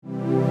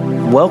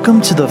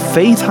Welcome to the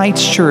Faith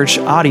Heights Church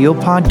audio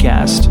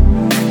podcast.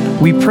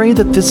 We pray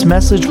that this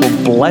message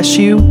will bless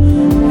you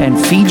and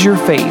feed your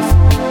faith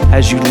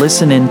as you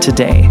listen in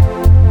today.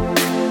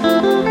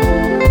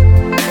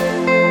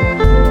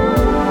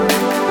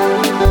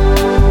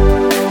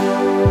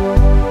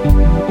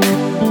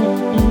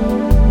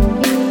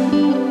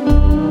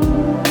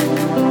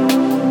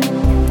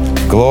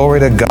 Glory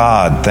to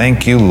God.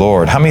 Thank you,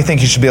 Lord. How many think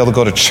you should be able to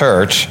go to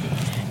church,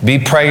 be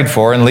prayed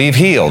for, and leave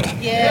healed?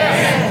 Yes.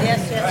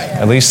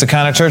 At least the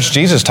kind of church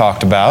Jesus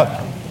talked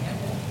about.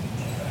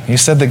 He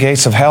said the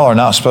gates of hell are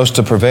not supposed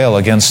to prevail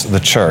against the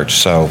church.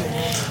 So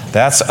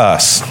that's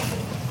us.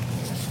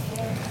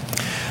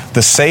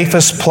 The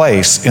safest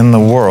place in the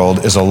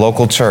world is a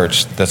local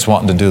church that's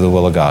wanting to do the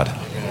will of God.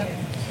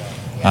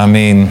 I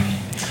mean,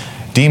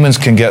 demons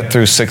can get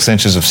through 6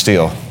 inches of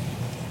steel.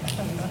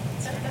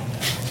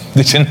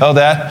 Did you know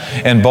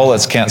that? And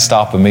bullets can't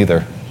stop them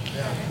either.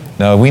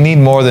 No, we need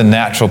more than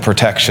natural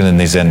protection in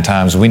these end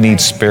times. We need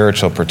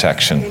spiritual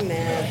protection. Amen.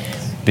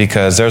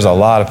 Because there's a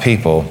lot of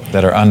people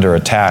that are under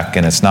attack,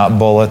 and it's not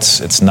bullets,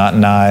 it's not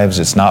knives,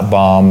 it's not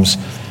bombs.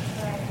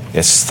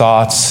 It's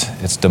thoughts,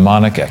 it's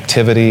demonic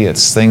activity,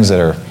 it's things that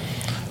are...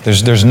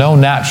 There's no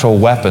natural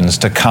weapons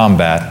to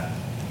combat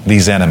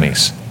these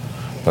enemies.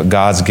 But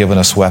God's given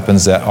us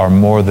weapons that are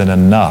more than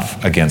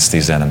enough against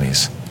these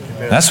enemies.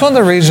 That's one of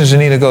the reasons you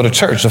need to go to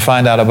church, to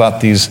find out about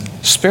these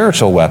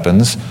spiritual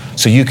weapons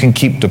so you can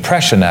keep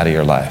depression out of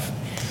your life.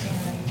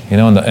 You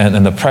know,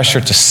 and the pressure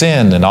to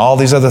sin and all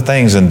these other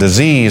things and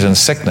disease and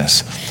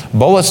sickness.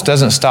 Bullets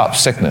doesn't stop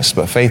sickness,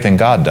 but faith in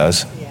God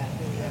does.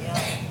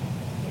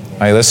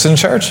 Are you listening,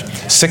 church?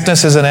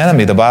 Sickness is an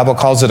enemy. The Bible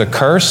calls it a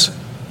curse,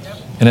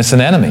 and it's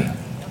an enemy.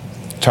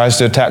 It tries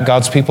to attack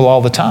God's people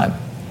all the time.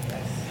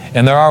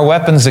 And there are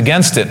weapons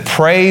against it.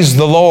 Praise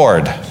the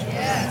Lord.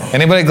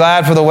 Anybody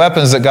glad for the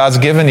weapons that God's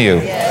given you?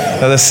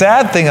 Now, the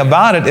sad thing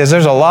about it is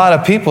there's a lot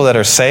of people that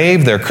are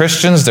saved, they're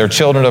Christians, they're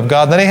children of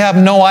God, they have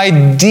no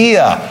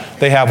idea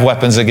they have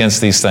weapons against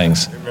these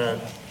things.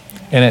 Amen.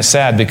 And it's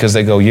sad because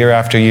they go year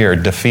after year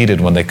defeated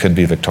when they could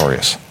be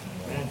victorious.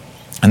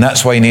 And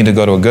that's why you need to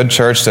go to a good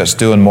church that's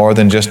doing more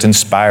than just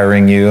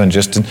inspiring you and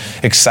just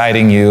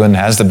exciting you and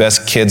has the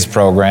best kids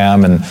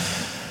program. And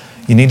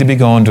you need to be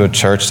going to a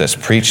church that's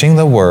preaching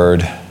the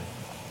word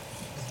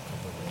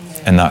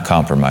and not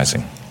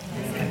compromising.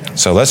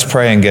 So let's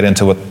pray and get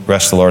into what the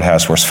rest the Lord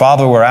has for us.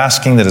 Father, we're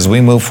asking that as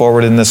we move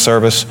forward in this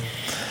service,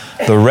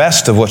 the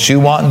rest of what you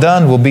want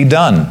done will be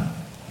done.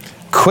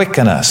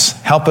 Quicken us.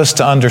 Help us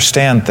to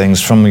understand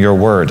things from your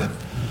word.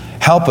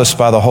 Help us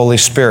by the Holy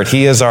Spirit.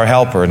 He is our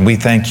helper, and we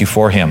thank you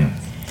for him.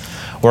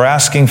 We're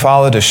asking,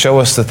 Father, to show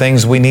us the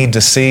things we need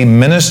to see.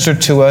 Minister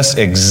to us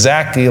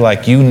exactly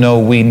like you know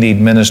we need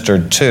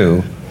ministered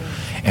to,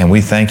 and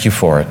we thank you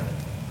for it.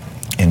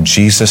 In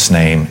Jesus'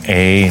 name,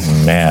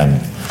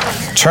 amen.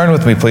 Turn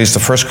with me, please, to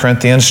 1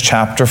 Corinthians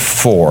chapter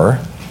 4.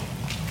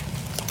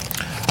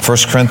 1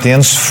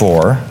 Corinthians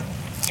 4.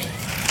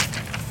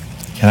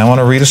 And I want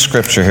to read a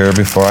scripture here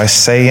before I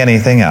say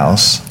anything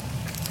else.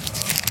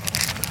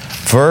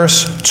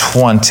 Verse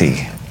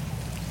 20.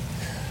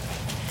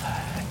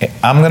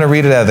 I'm going to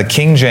read it out of the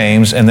King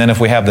James, and then if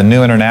we have the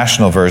New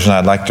International Version,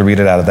 I'd like to read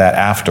it out of that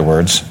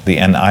afterwards, the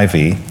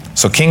NIV.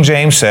 So King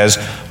James says,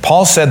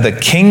 Paul said the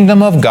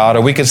kingdom of God,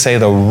 or we could say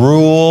the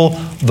rule,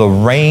 the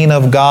reign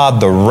of God,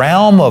 the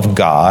realm of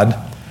God,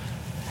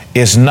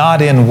 is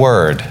not in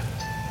word,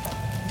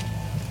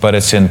 but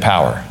it's in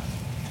power.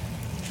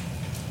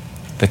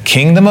 The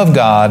kingdom of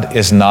God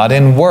is not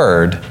in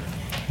word,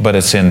 but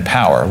it's in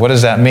power. What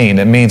does that mean?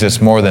 It means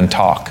it's more than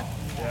talk.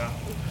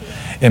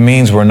 It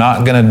means we're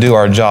not going to do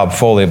our job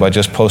fully by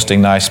just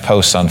posting nice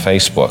posts on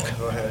Facebook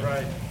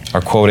or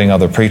quoting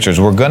other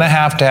preachers. We're going to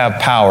have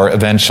power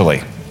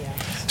eventually.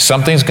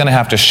 Something's going to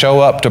have to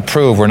show up to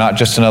prove we're not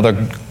just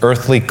another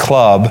earthly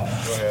club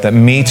that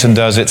meets and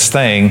does its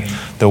thing.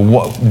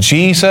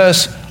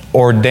 Jesus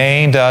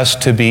ordained us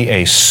to be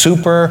a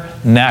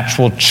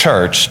supernatural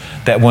church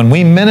that when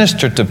we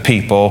minister to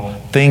people,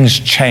 things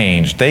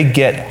change. They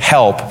get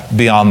help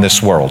beyond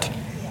this world.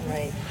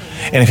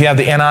 And if you have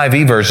the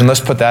NIV version, let's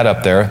put that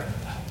up there.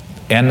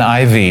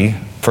 NIV,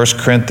 1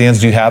 Corinthians,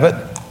 do you have it?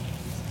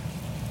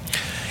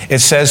 It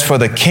says, for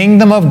the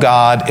kingdom of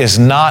God is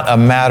not a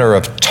matter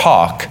of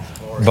talk,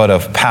 but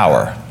of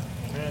power.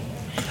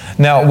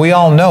 Now, we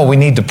all know we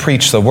need to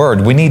preach the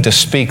word. We need to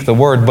speak the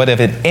word. But if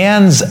it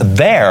ends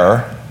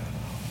there,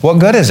 what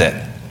good is it?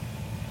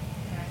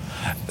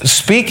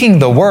 Speaking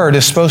the word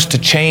is supposed to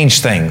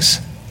change things.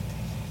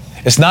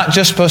 It's not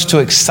just supposed to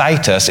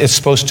excite us. It's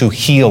supposed to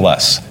heal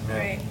us.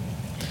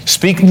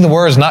 Speaking the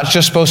word is not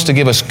just supposed to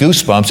give us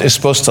goosebumps. It's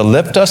supposed to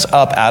lift us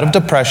up out of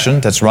depression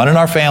that's run in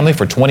our family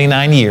for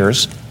 29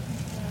 years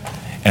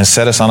and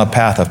set us on a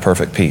path of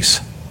perfect peace.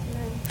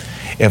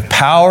 If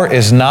power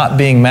is not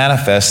being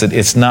manifested,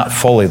 it's not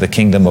fully the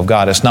kingdom of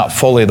God. It's not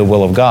fully the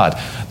will of God.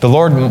 The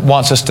Lord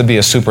wants us to be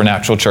a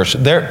supernatural church.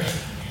 There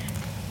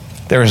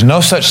is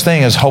no such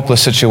thing as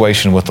hopeless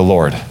situation with the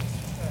Lord.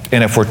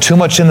 And if we're too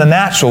much in the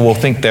natural, we'll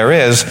think there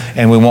is,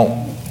 and we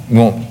won't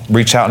won't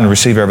reach out and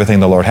receive everything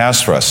the Lord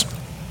has for us.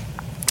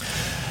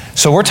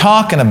 So we're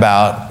talking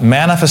about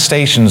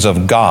manifestations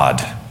of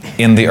God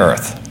in the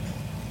earth.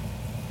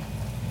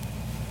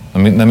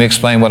 Let me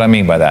explain what I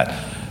mean by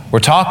that. We're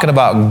talking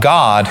about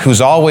God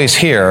who's always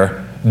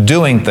here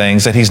doing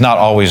things that he's not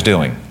always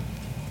doing.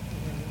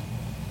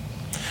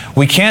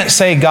 We can't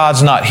say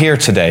God's not here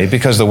today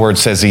because the Word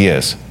says he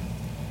is.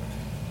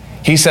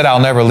 He said, I'll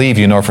never leave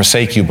you nor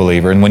forsake you,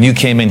 believer. And when you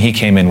came in, he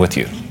came in with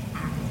you.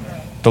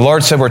 The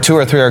Lord said, where two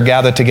or three are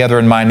gathered together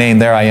in my name,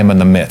 there I am in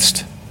the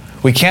midst.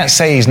 We can't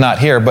say he's not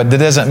here, but that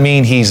doesn't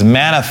mean he's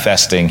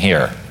manifesting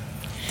here.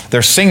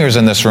 There's singers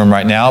in this room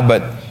right now,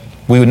 but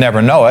we would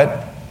never know it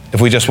if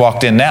we just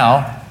walked in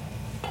now.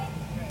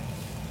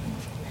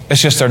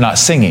 It's just they're not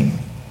singing.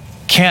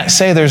 Can't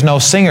say there's no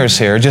singers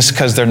here just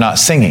because they're not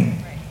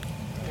singing.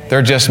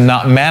 They're just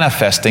not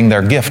manifesting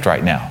their gift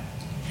right now.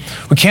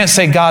 We can't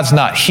say God's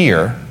not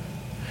here.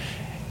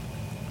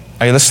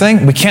 Are you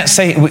listening? We can't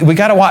say, we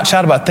got to watch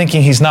out about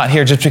thinking he's not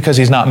here just because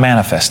he's not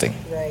manifesting.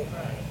 Right.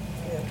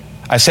 Yeah.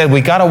 I said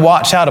we got to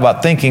watch out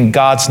about thinking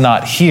God's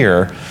not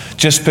here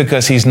just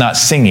because he's not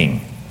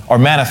singing or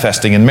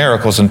manifesting in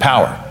miracles and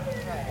power.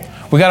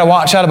 We got to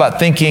watch out about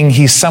thinking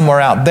he's somewhere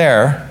out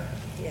there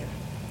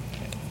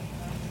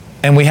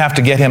and we have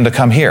to get him to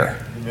come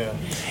here. Amen.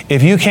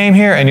 If you came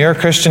here and you're a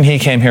Christian, he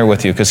came here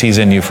with you because he's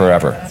in you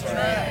forever.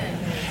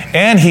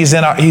 And he's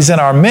in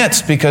our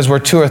midst because where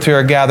two or three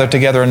are gathered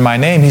together in my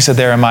name, he said,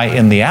 there am I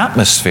in the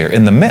atmosphere,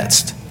 in the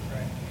midst.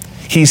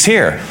 He's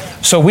here.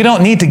 So we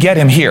don't need to get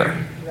him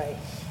here.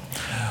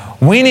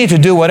 We need to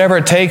do whatever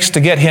it takes to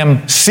get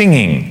him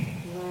singing,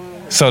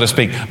 so to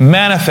speak,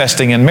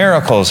 manifesting in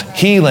miracles,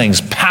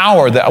 healings,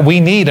 power that we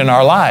need in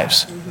our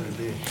lives.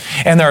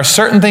 And there are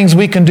certain things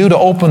we can do to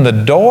open the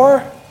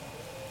door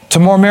to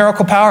more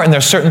miracle power, and there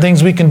are certain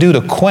things we can do to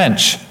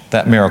quench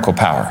that miracle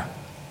power.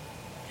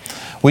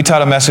 We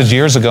taught a message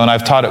years ago, and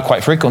I've taught it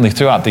quite frequently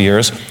throughout the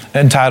years,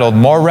 entitled,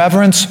 More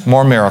Reverence,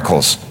 More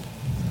Miracles.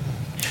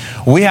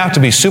 We have to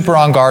be super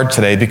on guard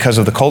today because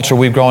of the culture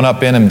we've grown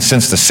up in and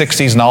since the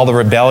 60s and all the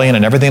rebellion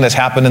and everything that's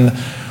happened.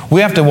 We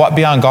have to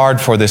be on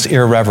guard for this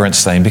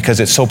irreverence thing because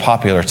it's so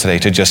popular today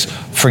to just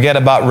forget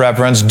about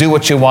reverence, do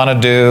what you want to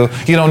do.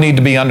 You don't need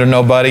to be under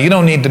nobody. You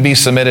don't need to be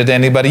submitted to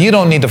anybody. You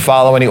don't need to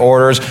follow any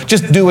orders.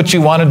 Just do what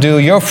you want to do.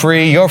 You're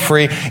free. You're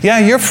free. Yeah,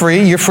 you're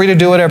free. You're free to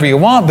do whatever you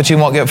want, but you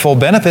won't get full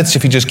benefits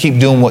if you just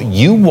keep doing what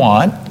you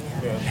want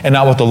and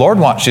not what the Lord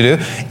wants you to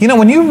do. You know,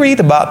 when you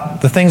read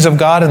about the things of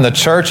God in the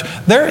church,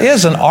 there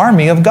is an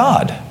army of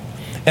God.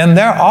 And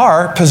there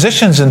are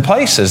positions and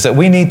places that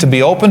we need to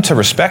be open to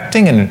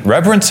respecting and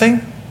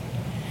reverencing.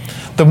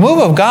 The move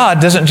of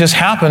God doesn't just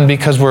happen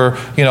because we're,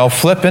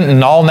 flippant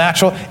and all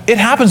natural. It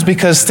happens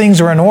because things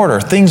are in order.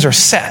 Things are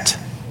set.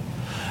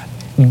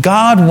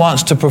 God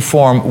wants to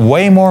perform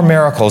way more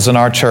miracles in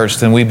our church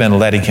than we've been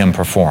letting him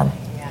perform.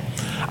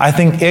 I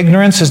think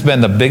ignorance has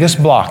been the biggest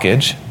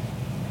blockage.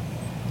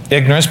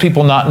 Ignorance,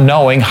 people not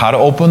knowing how to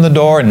open the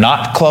door and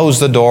not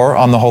close the door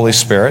on the Holy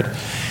Spirit.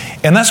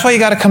 And that's why you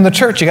got to come to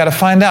church. You got to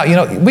find out.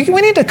 We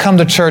need to come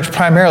to church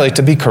primarily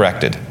to be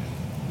corrected.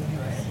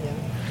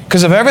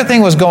 Because if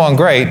everything was going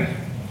great,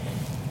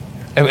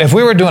 if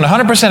we were doing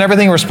 100%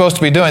 everything we're supposed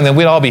to be doing, then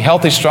we'd all be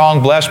healthy,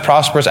 strong, blessed,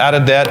 prosperous, out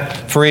of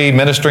debt, free,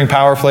 ministering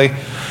powerfully.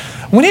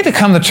 We need to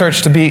come to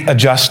church to be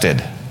adjusted.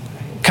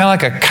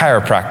 Kind of like a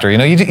chiropractor. You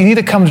need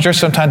to come to church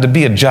sometime to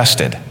be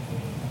adjusted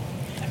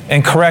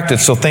and corrected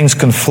so things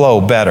can flow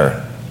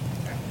better.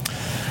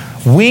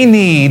 We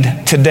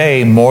need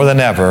today more than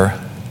ever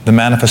the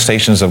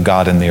manifestations of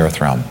God in the earth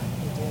realm.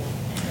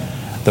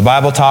 The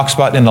Bible talks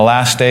about in the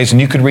last days,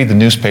 and you could read the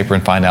newspaper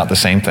and find out the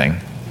same thing.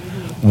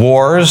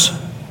 Wars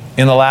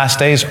in the last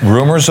days,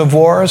 rumors of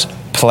wars,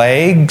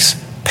 plagues,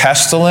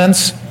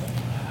 pestilence,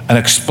 an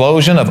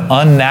explosion of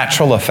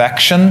unnatural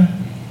affection,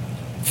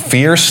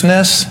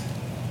 fierceness,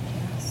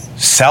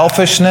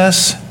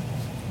 selfishness,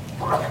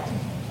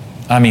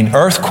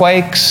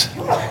 earthquakes.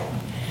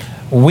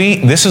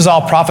 This is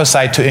all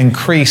prophesied to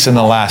increase in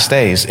the last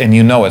days, and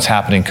you know it's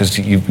happening because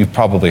you've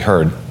probably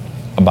heard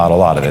about a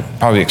lot of it,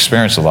 probably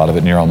experienced a lot of it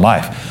in your own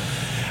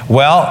life.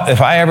 Well,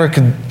 if I ever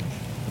could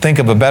think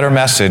of a better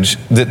message,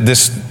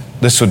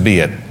 this would be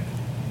it.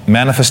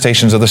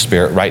 Manifestations of the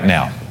Spirit right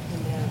now.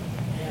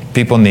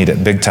 People need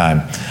it big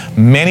time.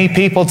 Many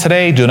people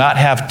today do not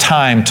have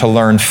time to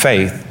learn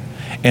faith,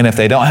 and if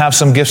they don't have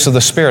some gifts of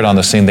the Spirit on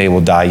the scene, they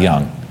will die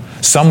young.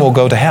 Some will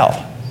go to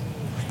hell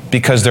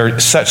because they're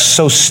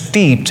so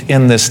steeped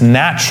in this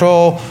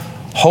natural,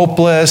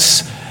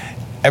 hopeless,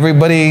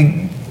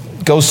 everybody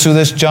goes through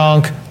this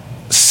junk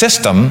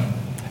system.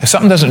 If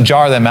something doesn't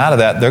jar them out of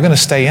that, they're going to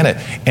stay in it.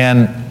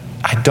 And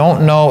I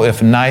don't know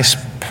if nice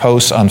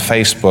posts on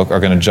Facebook are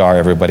going to jar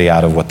everybody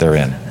out of what they're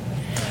in.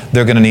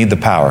 They're going to need the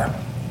power.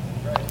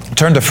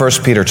 Turn to 1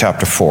 Peter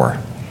chapter 4.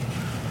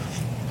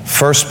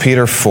 1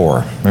 Peter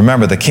 4.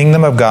 Remember, the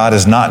kingdom of God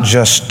is not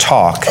just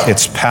talk,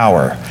 it's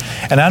power.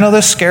 And I know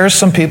this scares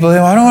some people.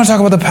 I don't want to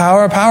talk about the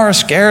power. Power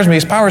scares me.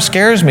 Power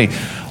scares me.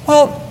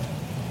 Well,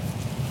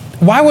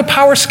 why would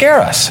power scare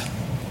us?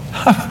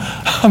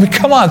 I mean,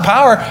 come on,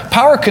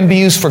 power can be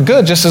used for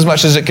good just as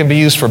much as it can be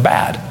used for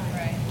bad.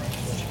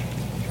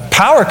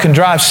 Power can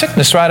drive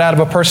sickness right out of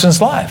a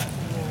person's life.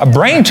 A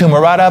brain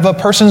tumor right out of a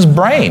person's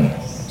brain.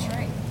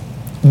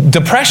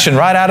 Depression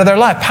right out of their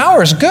life.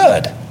 Power is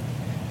good.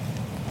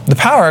 The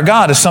power of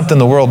God is something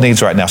the world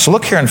needs right now. So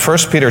look here in 1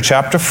 Peter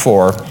chapter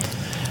 4,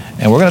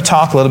 and we're going to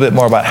talk a little bit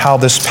more about how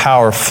this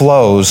power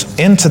flows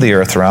into the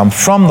earth realm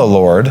from the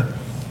Lord.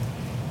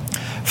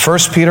 1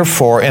 Peter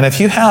 4, and if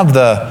you have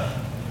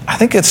I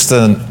think it's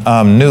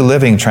the New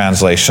Living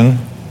Translation.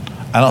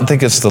 I don't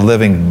think it's the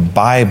Living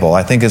Bible.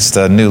 I think it's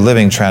the New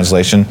Living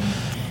Translation.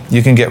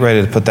 You can get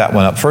ready to put that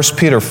one up. 1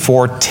 Peter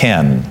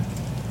 4:10.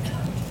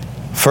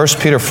 1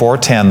 Peter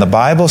 4:10, the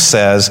Bible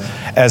says,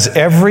 as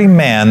every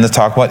man, to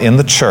talk about in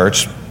the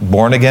church,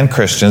 born-again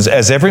Christians,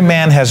 as every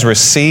man has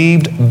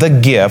received the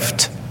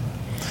gift,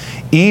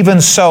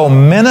 even so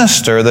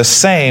minister the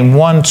same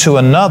one to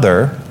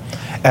another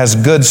as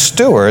good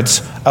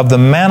stewards of the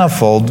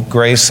manifold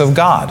grace of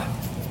God.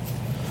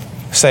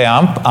 Say,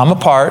 I'm a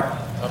part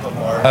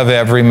of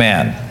every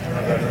man.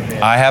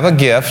 I have a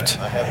gift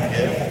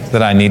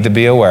that I need to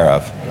be aware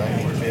of.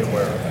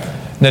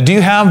 Now, do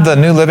you have the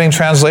New Living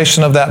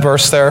Translation of that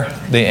verse there?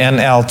 The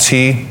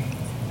NLT?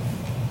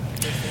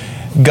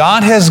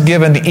 God has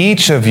given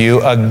each of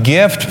you a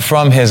gift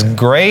from His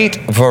great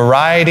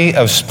variety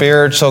of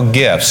spiritual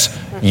gifts.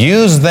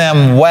 Use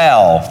them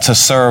well to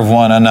serve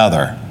one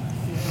another.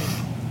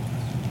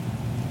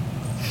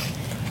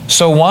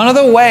 So one of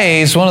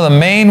the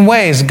main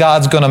ways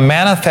God's going to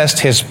manifest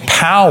His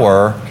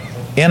power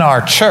in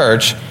our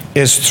church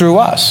is through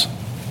us.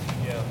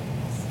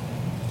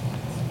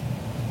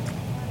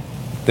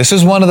 This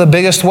is one of the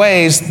biggest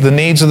ways the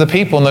needs of the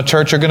people in the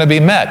church are going to be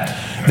met.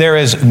 There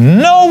is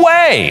no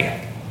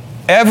way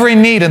every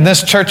need in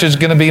this church is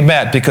going to be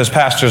met because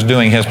pastor's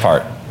doing his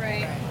part.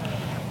 Right.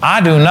 I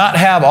do not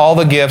have all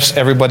the gifts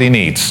everybody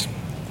needs.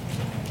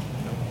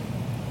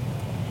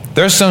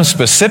 There's some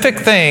specific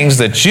things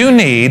that you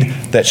need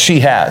that she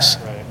has.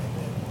 Right.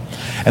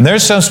 And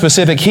there's some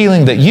specific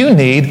healing that you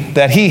need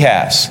that he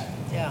has.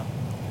 Yeah.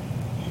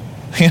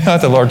 You know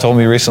what the Lord told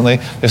me recently?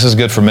 This is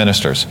good for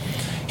ministers.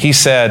 He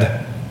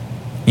said,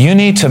 you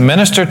need to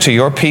minister to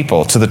your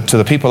people, to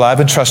the people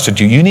I've entrusted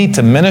you. You need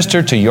to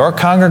minister to your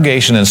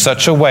congregation in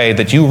such a way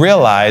that you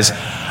realize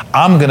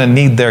I'm going to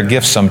need their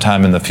gifts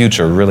sometime in the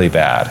future really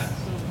bad.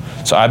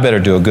 So I better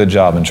do a good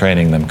job in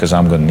training them because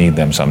I'm going to need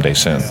them someday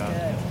soon.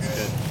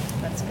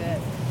 That's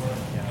good.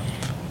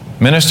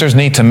 Ministers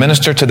need to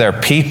minister to their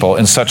people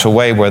in such a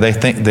way where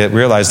they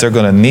realize they're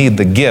going to need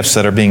the gifts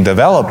that are being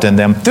developed in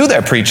them through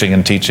their preaching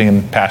and teaching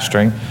and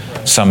pastoring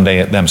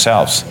someday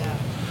themselves.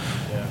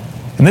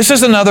 And this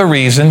is another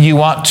reason you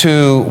want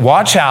to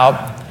watch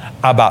out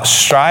about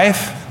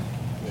strife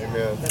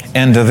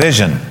and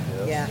division.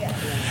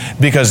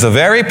 Because the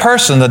very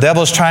person the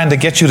devil's trying to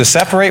get you to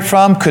separate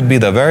from could be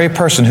the very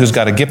person who's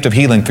got a gift of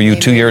healing for you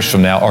 2 years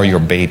from now, or your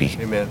baby.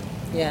 Amen.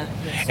 Yeah.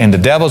 And the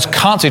devil's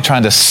constantly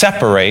trying to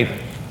separate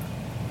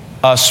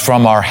us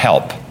from our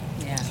help.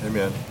 Yeah.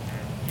 Amen.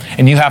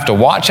 And you have to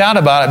watch out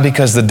about it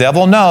because the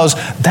devil knows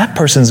that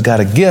person's got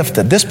a gift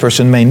that this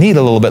person may need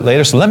a little bit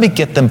later. So let me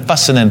get them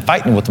fussing and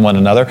fighting with one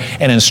another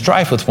and in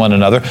strife with one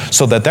another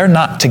so that they're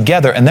not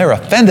together and they're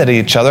offended at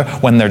each other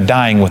when they're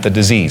dying with a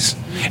disease.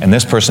 And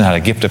this person had a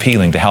gift of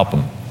healing to help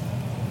them.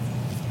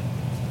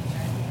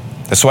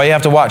 That's why you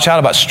have to watch out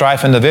about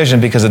strife and division,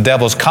 because the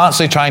devil's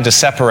constantly trying to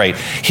separate.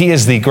 He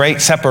is the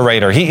great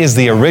separator. He is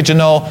the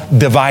original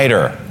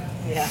divider.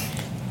 Yeah.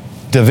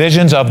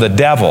 Divisions of the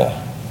devil.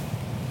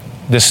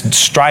 This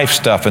strife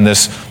stuff and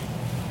this,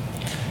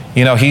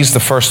 he's the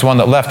first one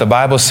that left. The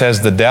Bible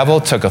says the devil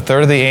took a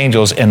third of the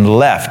angels and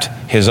left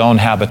his own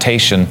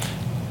habitation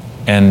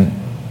and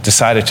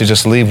decided to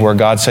just leave where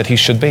God said he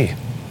should be.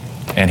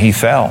 And he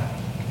fell.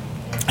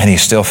 And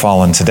he's still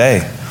fallen today.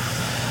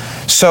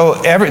 So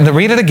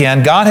read it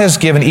again. God has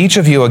given each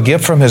of you a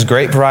gift from his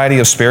great variety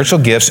of spiritual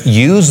gifts.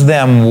 Use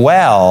them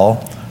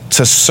well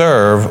to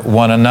serve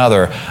one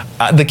another.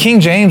 The King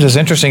James is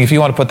interesting. If you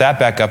want to put that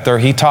back up there,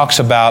 he talks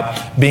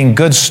about being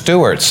good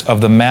stewards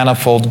of the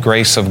manifold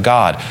grace of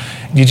God.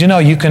 Did you know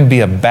you can be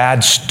a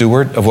bad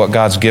steward of what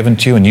God's given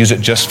to you and use it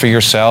just for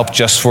yourself,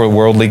 just for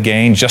worldly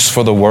gain, just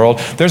for the world?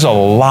 There's a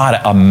lot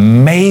of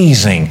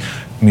amazing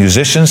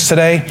musicians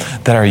today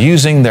that are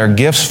using their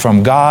gifts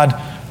from God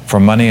for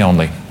money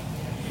only.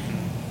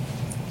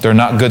 They're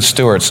not good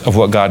stewards of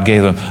what God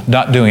gave them.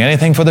 Not doing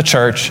anything for the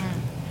church.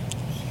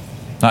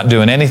 Not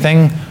doing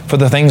anything for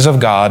the things of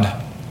God.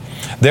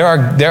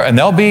 And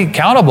they'll be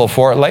accountable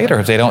for it later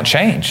if they don't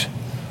change.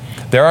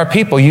 There are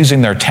people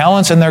using their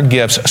talents and their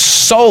gifts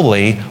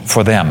solely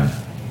for them.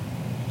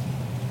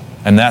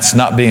 And that's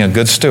not being a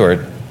good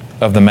steward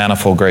of the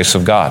manifold grace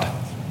of God.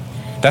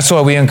 That's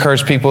why we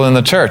encourage people in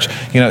the church.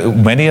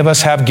 Many of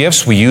us have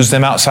gifts. We use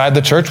them outside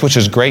the church, which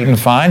is great and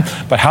fine.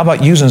 But how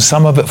about using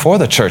some of it for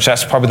the church?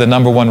 That's probably the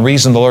number one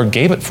reason the Lord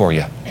gave it for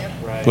you.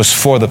 Was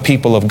for the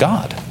people of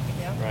God.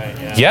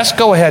 Yes,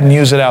 go ahead and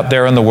use it out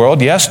there in the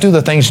world. Yes, do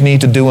the things you need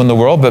to do in the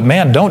world. But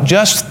man, don't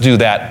just do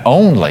that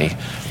only.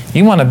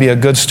 You want to be a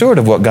good steward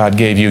of what God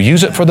gave you.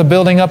 Use it for the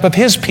building up of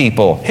His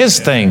people, His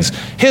things,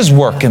 His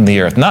work in the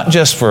earth, not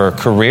just for a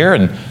career.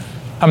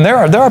 And there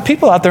are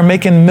people out there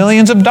making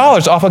millions of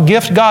dollars off a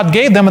gift God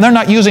gave them, and they're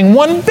not using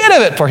one bit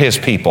of it for His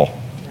people.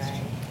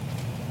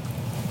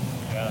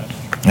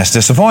 That's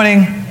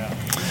disappointing.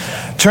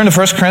 Turn to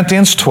 1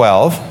 Corinthians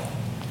 12.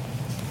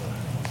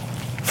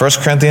 1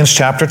 Corinthians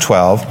chapter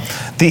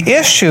 12. The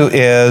issue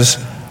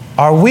is,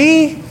 are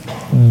we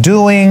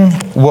doing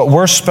what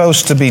we're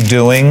supposed to be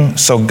doing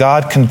so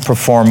God can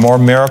perform more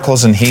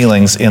miracles and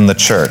healings in the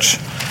church?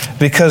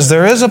 Because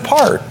there is a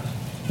part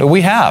that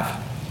we have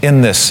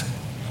in this.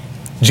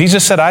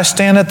 Jesus said, I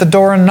stand at the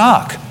door and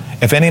knock.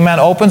 If any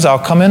man opens, I'll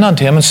come in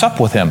unto him and sup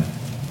with him.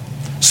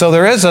 So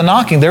there is a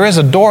knocking. There is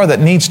a door that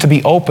needs to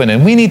be open,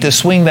 and we need to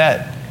swing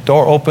that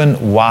door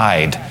open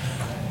wide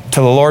to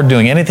the Lord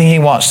doing anything He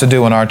wants to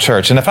do in our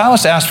church. And if I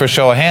was to ask for a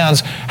show of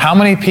hands, how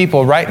many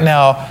people right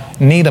now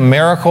need a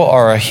miracle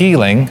or a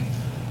healing?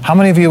 How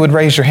many of you would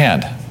raise your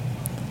hand?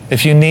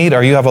 If you need,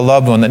 or you have a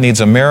loved one that needs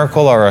a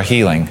miracle or a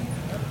healing.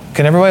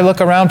 Can everybody look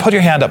around? Put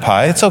your hand up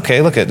high. It's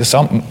okay. Look at this.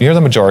 You're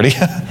the majority.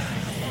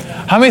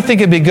 How many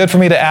think it'd be good for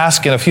me to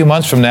ask in a few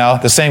months from now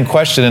the same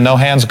question and no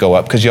hands go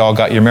up because you all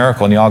got your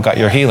miracle and you all got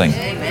your healing?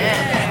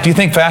 Amen. Do you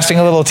think fasting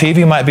a little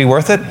TV might be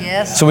worth it?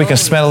 Yes. So we can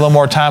spend a little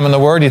more time in the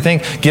Word? Do you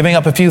think giving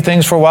up a few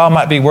things for a while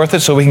might be worth it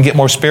so we can get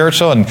more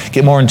spiritual and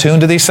get more in tune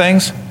to these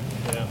things?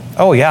 Yeah.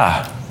 Oh,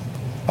 yeah.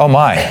 Oh,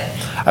 my.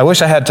 I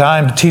wish I had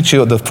time to teach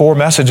you the 4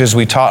 messages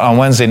we taught on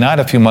Wednesday night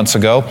a few months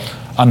ago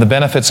on the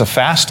benefits of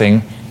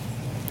fasting.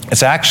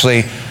 It's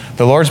actually,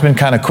 the Lord's been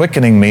kind of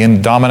quickening me,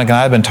 and Dominic and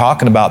I have been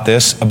talking about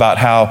this, about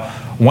how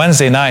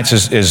Wednesday nights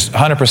is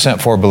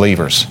 100% for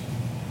believers.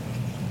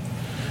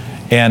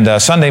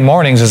 And Sunday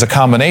mornings is a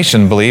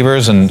combination,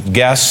 believers and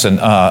guests and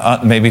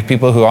maybe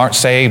people who aren't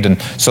saved. And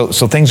so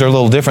things are a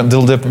little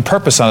different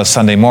purpose on a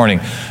Sunday morning.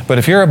 But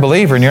if you're a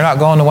believer and you're not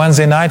going to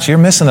Wednesday nights, you're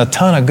missing a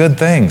ton of good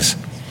things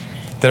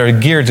that are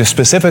geared to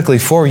specifically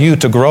for you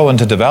to grow and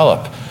to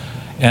develop.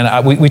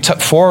 And we took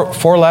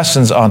four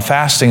lessons on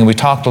fasting, and we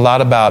talked a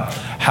lot about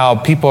how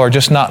people are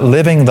just not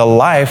living the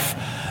life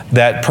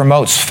that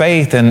promotes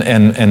faith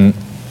and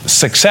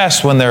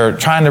success when they're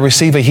trying to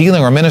receive a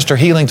healing or minister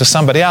healing to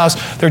somebody else.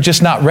 They're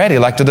just not ready,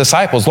 like the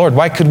disciples. Lord,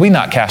 why could we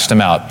not cast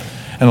him out?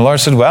 And the Lord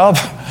said, well,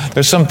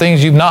 there's some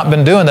things you've not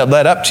been doing that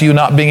led up to you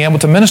not being able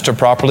to minister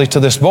properly to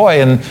this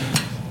boy. And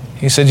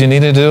He said you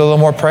needed to do a little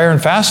more prayer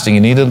and fasting.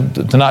 You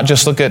needed to not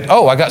just look at,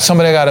 oh, I got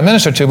somebody I got to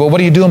minister to, but what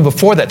are you doing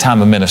before that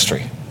time of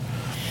ministry?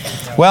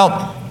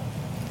 Well,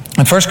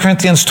 in 1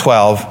 Corinthians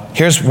 12,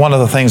 here's one of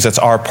the things that's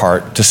our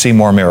part to see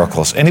more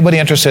miracles. Anybody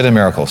interested in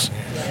miracles?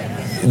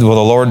 Well,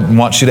 the Lord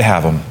wants you to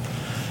have them.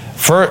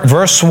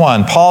 Verse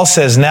 1, Paul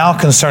says, now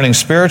concerning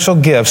spiritual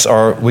gifts,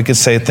 or we could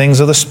say things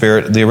of the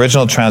Spirit. The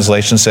original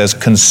translation says,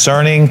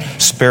 concerning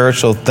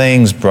spiritual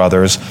things,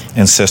 brothers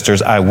and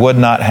sisters, I would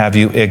not have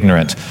you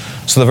ignorant.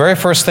 So the very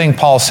first thing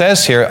Paul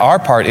says here, our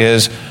part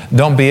is,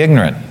 don't be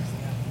ignorant.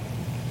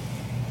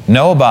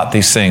 Know about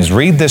these things.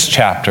 Read this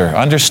chapter.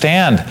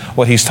 Understand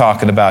what he's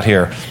talking about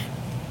here.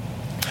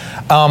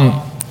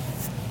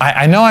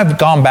 I know I've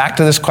gone back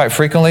to this quite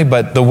frequently,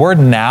 but the word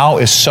now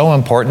is so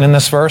important in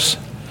this verse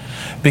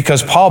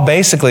because Paul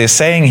basically is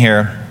saying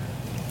here,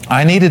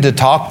 I needed to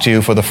talk to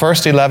you for the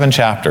first 11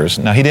 chapters.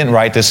 Now, he didn't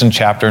write this in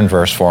chapter and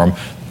verse form.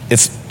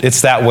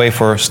 It's that way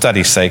for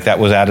study's sake. That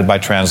was added by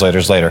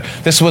translators later.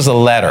 This was a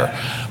letter.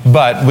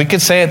 But we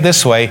could say it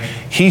this way.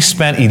 He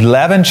spent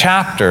 11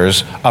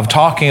 chapters of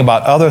talking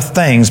about other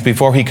things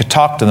before he could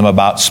talk to them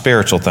about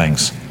spiritual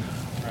things.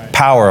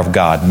 Power of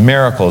God,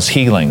 miracles,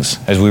 healings,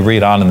 as we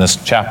read on in this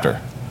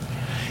chapter.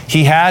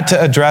 He had to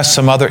address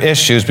some other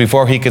issues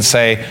before he could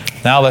say,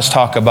 now let's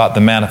talk about the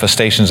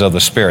manifestations of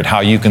the Spirit, how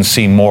you can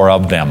see more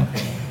of them,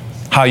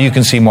 how you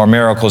can see more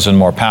miracles and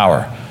more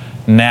power.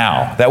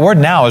 Now. That word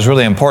now is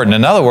really important.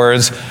 In other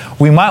words,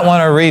 we might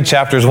want to read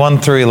chapters 1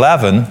 through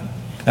 11,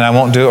 and I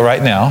won't do it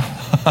right now,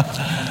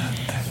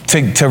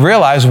 to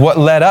realize what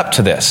led up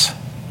to this.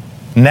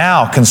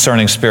 Now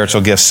concerning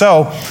spiritual gifts.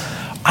 So,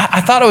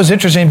 I thought it was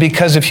interesting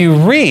because if you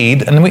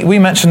read, and we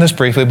mentioned this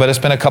briefly, but it's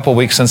been a couple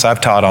weeks since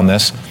I've taught on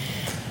this.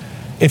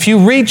 If you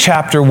read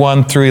chapter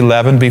 1 through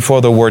 11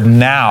 before the word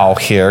now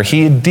here,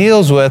 he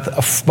deals with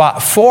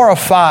about 4 or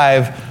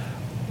 5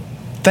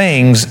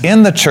 things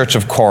in the church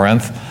of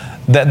Corinth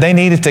that they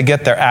needed to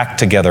get their act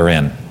together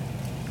in.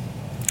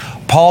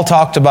 Paul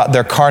talked about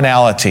their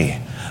carnality,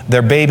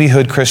 their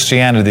babyhood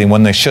Christianity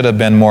when they should have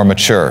been more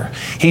mature.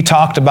 He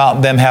talked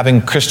about them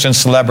having Christian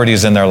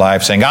celebrities in their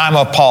life saying, I'm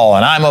of Paul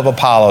and I'm of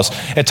Apollos.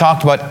 It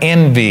talked about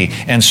envy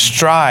and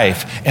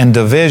strife and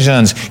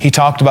divisions. He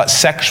talked about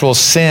sexual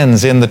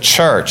sins in the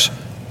church,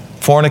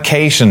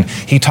 fornication.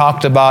 He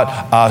talked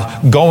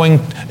about going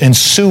and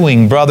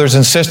suing brothers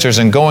and sisters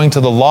and going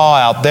to the law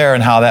out there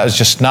and how that was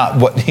just not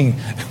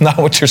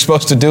what you're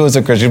supposed to do as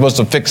a Christian. You're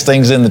supposed to fix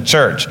things in the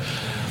church.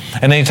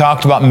 And then he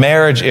talked about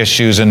marriage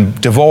issues and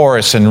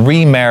divorce and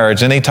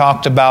remarriage. And he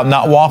talked about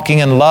not walking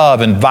in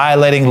love and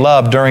violating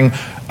love during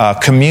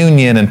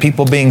communion and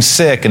people being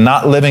sick and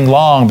not living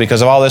long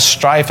because of all this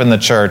strife in the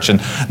church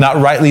and not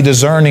rightly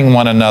discerning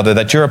one another,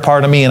 that you're a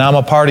part of me and I'm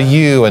a part of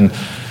you. And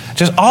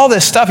just all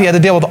this stuff. He had to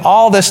deal with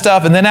all this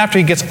stuff. And then after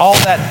he gets all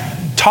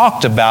that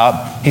talked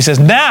about, he says,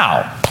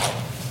 now,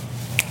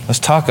 let's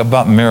talk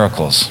about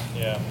miracles,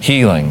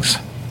 healings,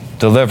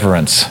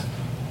 deliverance,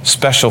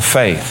 special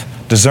faith,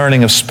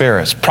 discerning of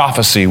spirits,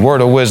 prophecy,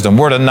 word of wisdom,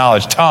 word of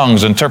knowledge,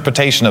 tongues,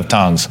 interpretation of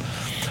tongues.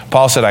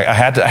 Paul said, I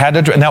had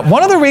to. Now,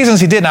 one of the reasons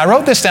he did, and I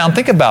wrote this down,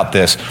 think about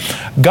this.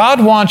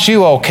 God wants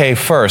you okay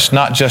first,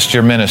 not just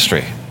your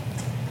ministry.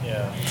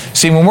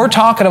 See, when we're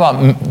talking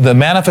about the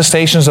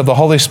manifestations of the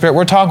Holy Spirit,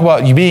 we're talking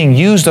about you being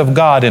used of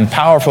God in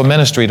powerful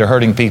ministry to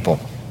hurting people.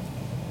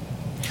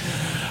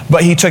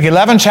 But he took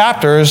 11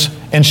 chapters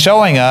in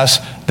showing us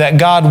that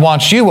God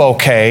wants you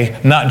okay,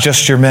 not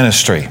just your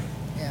ministry.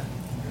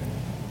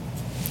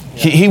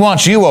 He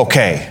wants you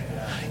okay.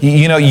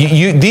 You know,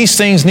 these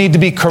things need to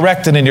be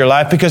corrected in your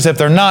life, because if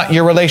they're not,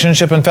 your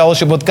relationship and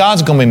fellowship with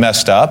God's going to be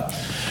messed up.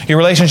 Your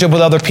relationship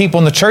with other people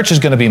in the church is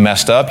going to be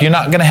messed up. You're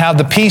not going to have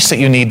the peace that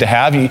you need to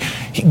have.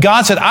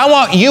 God said, I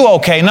want you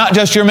okay, not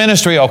just your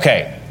ministry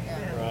okay.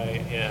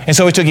 And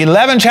so he took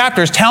 11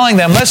 chapters telling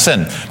them,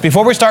 listen,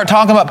 before we start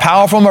talking about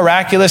powerful,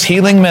 miraculous,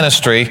 healing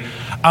ministry,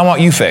 I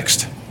want you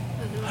fixed.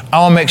 I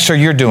want to make sure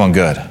you're doing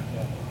good.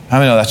 I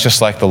mean, that's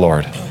just like the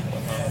Lord.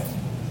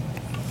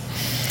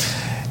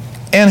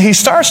 And he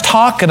starts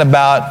talking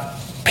about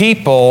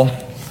people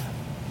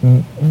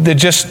that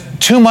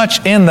just too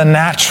much in the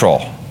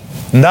natural,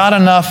 not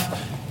enough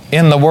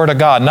in the Word of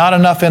God, not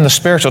enough in the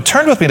spiritual.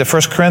 Turn with me to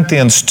 1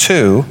 Corinthians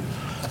 2.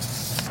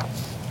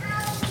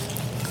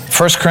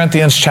 1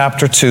 Corinthians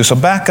chapter 2. So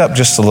back up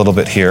just a little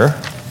bit here.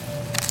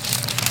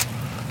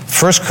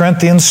 1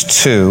 Corinthians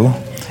 2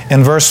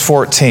 in verse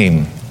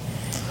 14.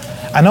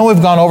 I know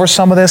we've gone over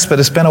some of this, but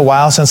it's been a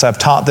while since I've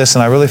taught this,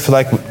 and I really feel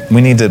like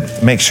we need to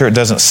make sure it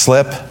doesn't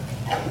slip.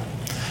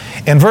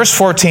 In verse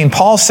 14,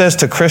 Paul says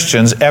to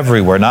Christians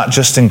everywhere, not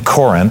just in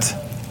Corinth,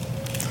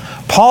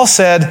 Paul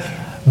said,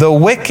 the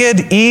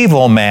wicked,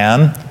 evil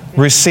man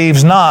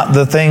receives not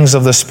the things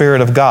of the Spirit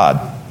of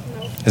God.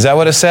 Is that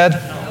what it said?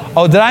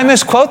 Oh, did I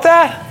misquote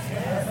that?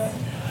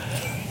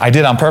 I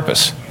did on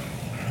purpose.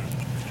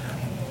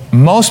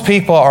 Most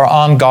people are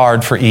on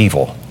guard for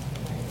evil.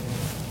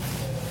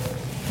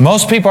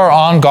 Most people are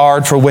on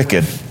guard for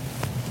wicked.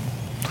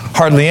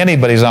 Hardly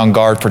anybody's on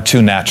guard for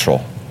too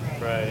natural.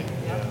 Right.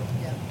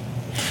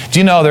 Do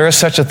you know there is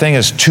such a thing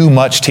as too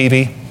much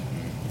TV?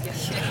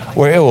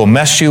 Where it will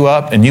mess you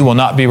up and you will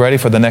not be ready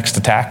for the next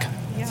attack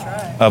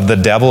of the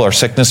devil or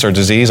sickness or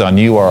disease on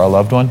you or a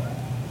loved one?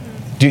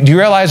 Do you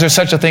realize there's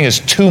such a thing as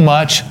too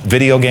much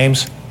video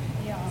games?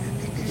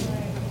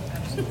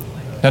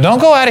 Now, don't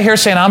go out of here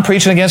saying I'm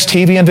preaching against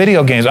TV and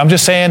video games. I'm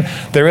just saying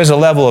there is a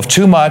level of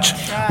too much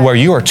where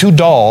you are too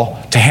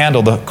dull to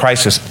handle the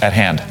crisis at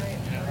hand.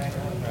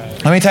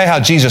 Let me tell you how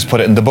Jesus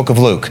put it in the book of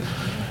Luke.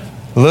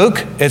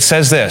 Luke, it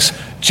says this.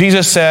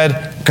 Jesus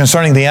said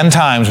concerning the end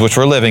times, which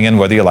we're living in,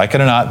 whether you like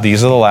it or not,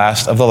 these are the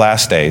last of the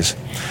last days.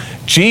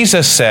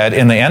 Jesus said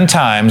in the end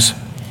times,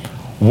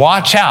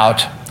 watch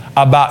out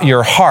about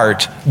your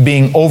heart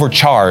being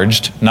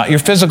overcharged, not your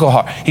physical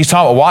heart. He's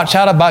talking about watch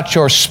out about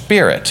your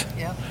spirit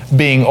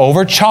being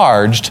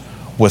overcharged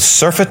with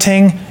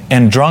surfeiting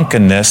and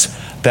drunkenness,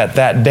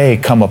 that day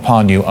come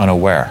upon you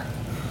unaware.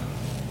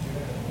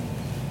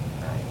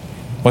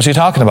 What's he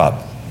talking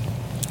about?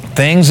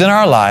 Things in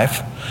our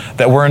life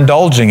that we're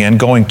indulging in,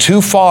 going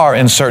too far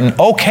in certain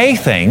okay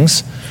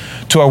things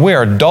to where we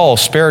are dull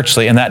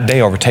spiritually, and that day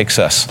overtakes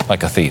us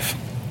like a thief.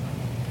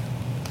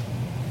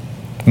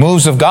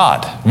 Moves of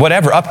God,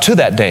 whatever, up to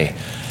that day.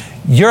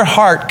 Your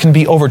heart can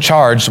be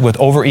overcharged with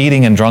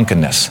overeating and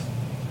drunkenness.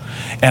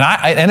 And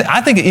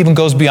I think it even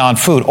goes beyond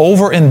food.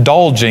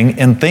 Overindulging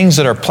in things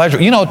that are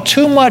pleasurable. You know,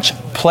 too much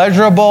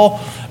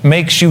pleasurable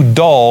makes you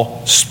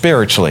dull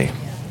spiritually.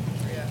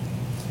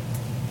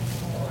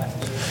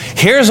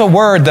 Here's a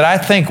word that I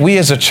think we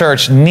as a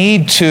church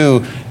need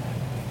to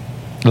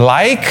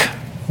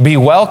be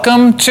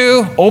welcome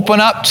to, open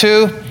up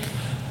to,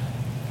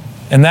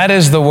 and that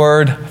is the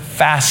word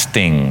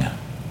fasting.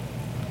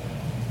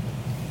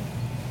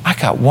 I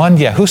got one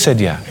yeah. Who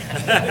said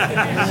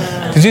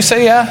yeah? Did you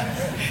say yeah?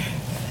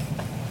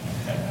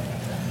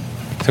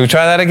 Should we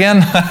try that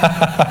again?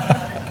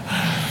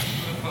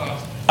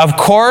 Of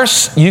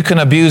course, you can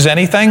abuse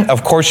anything.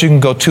 Of course, you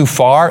can go too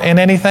far in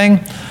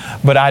anything.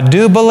 But I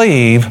do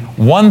believe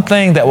one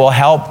thing that will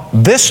help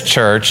this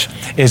church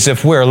is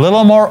if we're a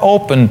little more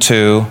open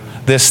to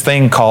this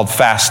thing called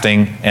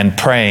fasting and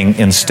praying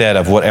instead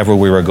of whatever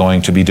we were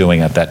going to be doing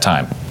at that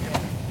time.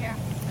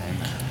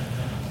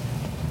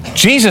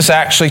 Jesus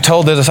actually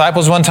told the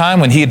disciples one time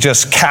when he had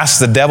just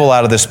cast the devil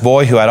out of this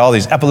boy who had all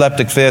these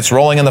epileptic fits,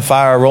 rolling in the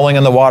fire, rolling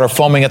in the water,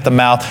 foaming at the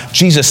mouth.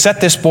 Jesus set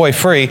this boy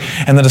free,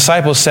 and the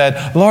disciples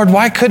said, Lord,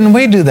 why couldn't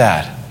we do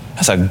that?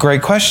 That's a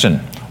great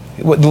question.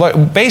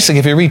 Basically,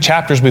 if you read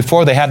chapters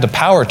before, they had the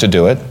power to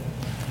do it.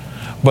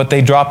 but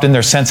they dropped in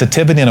their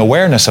sensitivity and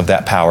awareness of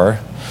that power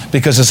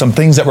because of some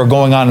things that were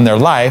going on in their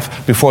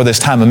life before this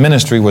time of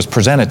ministry was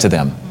presented to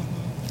them.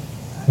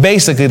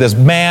 Basically, this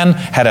man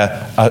had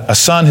a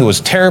son who was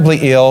terribly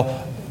ill,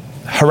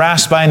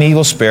 harassed by an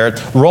evil spirit,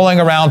 rolling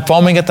around,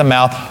 foaming at the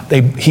mouth.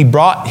 He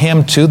brought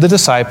him to the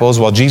disciples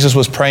while Jesus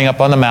was praying up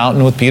on the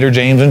mountain with Peter,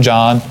 James, and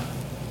John.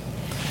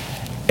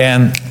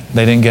 And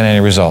they didn't get any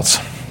results.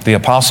 The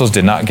apostles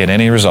did not get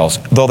any results.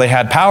 Though they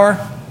had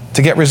power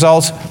to get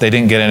results, they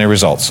didn't get any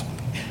results.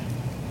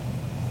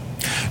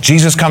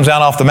 Jesus comes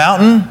down off the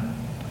mountain,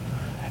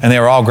 and they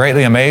were all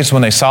greatly amazed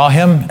when they saw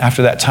him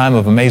after that time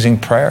of amazing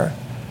prayer.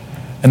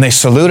 And they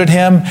saluted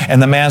him,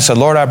 and the man said,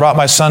 Lord, I brought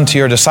my son to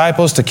your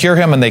disciples to cure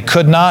him, and they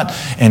could not.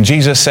 And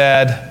Jesus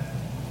said,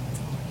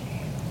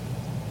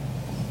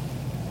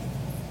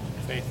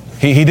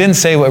 he didn't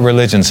say what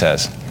religion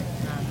says.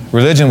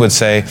 Religion would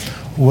say,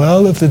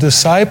 well, if the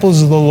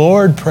disciples of the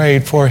Lord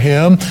prayed for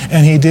him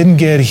and he didn't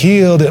get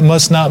healed, it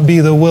must not be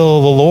the will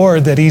of the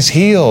Lord that he's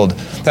healed.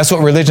 That's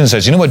what religion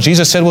says. You know what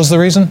Jesus said was the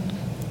reason?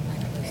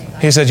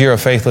 He said, you're a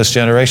faithless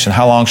generation.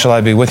 How long shall I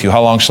be with you?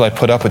 How long shall I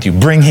put up with you?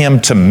 Bring him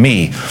to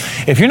me.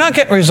 If you're not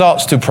getting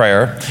results through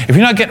prayer, if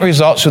you're not getting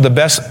results through the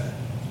best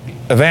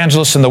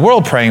evangelists in the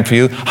world praying for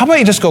you, how about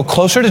you just go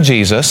closer to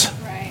Jesus,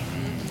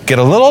 get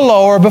a little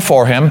lower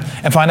before him,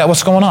 and find out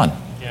what's going on?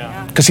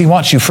 Because he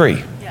wants you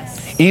free.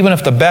 Even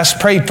if the best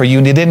prayed for you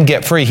and he didn't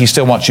get free, he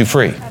still wants you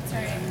free. That's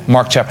right.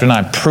 Mark chapter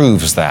 9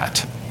 proves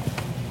that.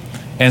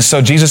 And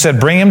so Jesus said,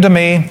 bring him to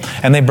me.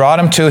 And they brought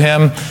him to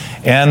him.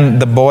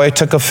 And the boy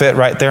took a fit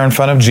right there in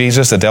front of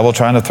Jesus. The devil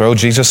trying to throw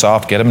Jesus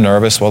off, get him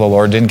nervous. Well, the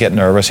Lord didn't get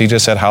nervous. He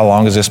just said, how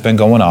long has this been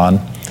going on?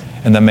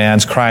 And the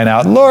man's crying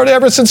out, Lord,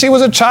 ever since he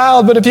was a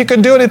child, but if you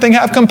can do anything,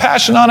 have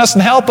compassion on us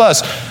and help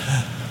us.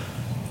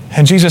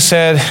 And Jesus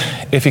said,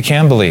 if you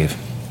can believe.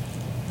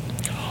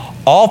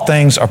 All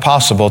things are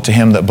possible to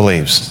him that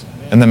believes.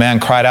 And the man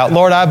cried out,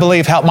 Lord, I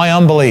believe, help my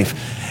unbelief.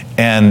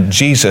 And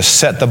Jesus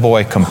set the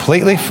boy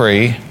completely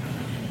free,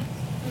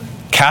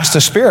 cast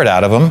the spirit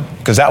out of him,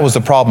 because that was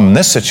the problem in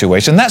this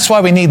situation. That's why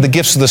we need the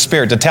gifts of the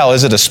Spirit to tell,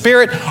 is it a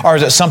spirit or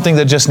is it something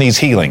that just needs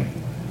healing?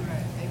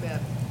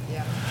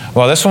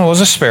 Well, this one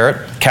was a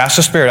spirit, cast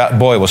the spirit out.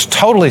 Boy was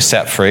totally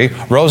set free,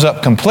 rose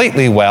up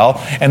completely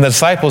well. And the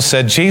disciples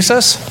said,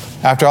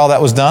 Jesus, after all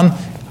that was done,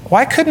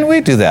 why couldn't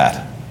we do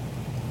that?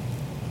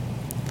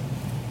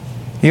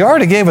 You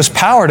already gave us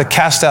power to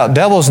cast out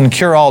devils and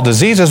cure all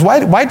diseases.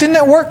 Why didn't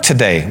it work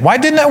today? Why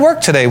didn't it work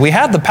today? We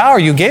had the power.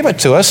 You gave it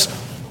to us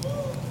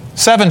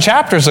 7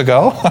 chapters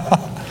ago.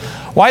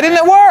 Why didn't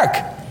it work?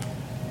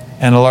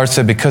 And the Lord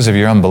said, because of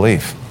your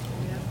unbelief.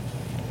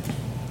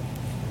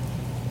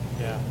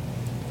 Yeah.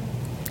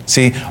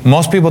 See,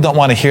 most people don't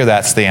want to hear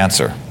that's the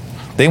answer.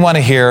 They want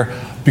to hear,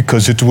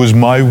 because it was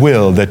my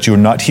will that you're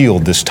not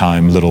healed this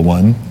time, little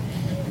one.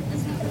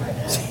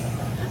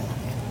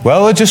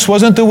 Well, it just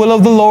wasn't the will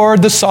of the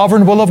Lord. The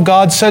sovereign will of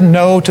God said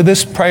no to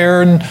this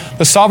prayer. And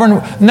the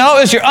sovereign... No,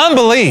 it's your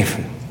unbelief.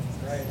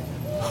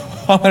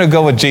 I'm going to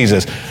go with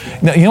Jesus.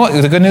 Now, you know what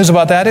the good news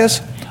about that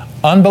is?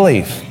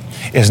 Unbelief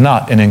is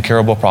not an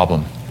incurable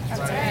problem.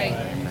 That's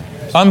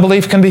right.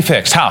 Unbelief can be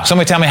fixed. How?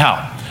 Somebody tell me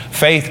how.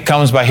 Faith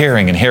comes by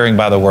hearing, and hearing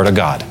by the Word of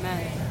God.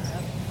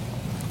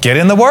 Get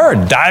in the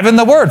Word. Dive in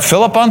the Word.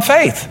 Fill up on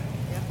faith.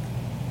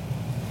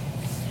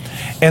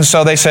 And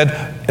so they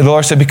said... The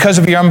Lord said, because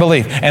of your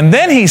unbelief. And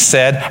then he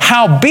said,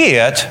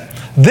 howbeit,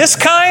 this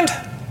kind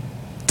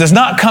does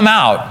not come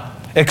out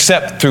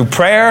except through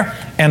prayer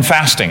and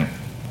fasting.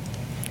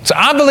 So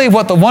I believe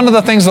one of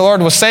the things the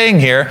Lord was saying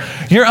here,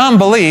 your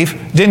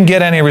unbelief didn't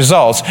get any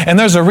results. And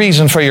there's a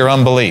reason for your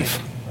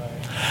unbelief.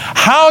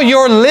 How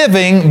you're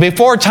living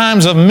before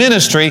times of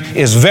ministry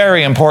is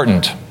very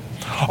important.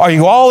 Are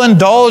you all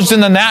indulged in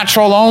the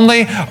natural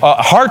only?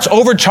 Hearts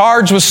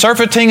overcharged with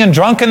surfeiting and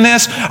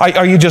drunkenness?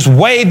 Are you just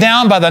weighed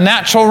down by the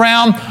natural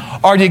realm?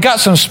 Or you got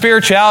some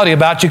spirituality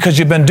about you because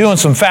you've been doing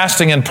some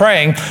fasting and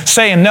praying,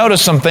 saying no to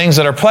some things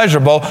that are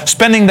pleasurable,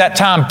 spending that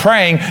time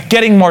praying,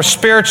 getting more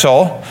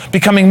spiritual,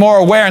 becoming more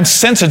aware and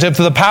sensitive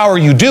to the power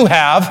you do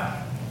have?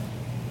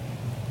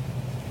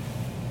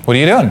 What are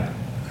you doing?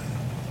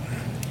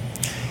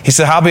 He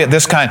said, howbeit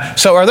this kind.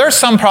 So are there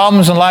some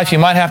problems in life you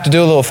might have to do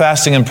a little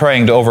fasting and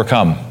praying to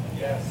overcome?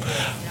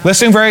 Yes.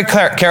 Listen very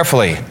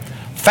carefully.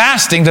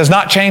 Fasting does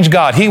not change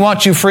God. He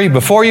wants you free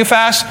before you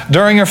fast,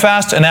 during your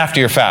fast, and after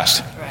your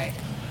fast. Right.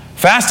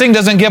 Fasting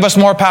doesn't give us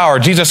more power.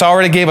 Jesus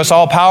already gave us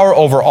all power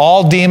over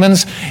all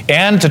demons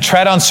and to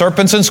tread on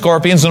serpents and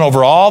scorpions and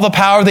over all the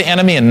power of the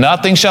enemy, and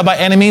nothing shall by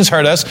any means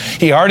hurt us.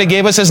 He already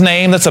gave us His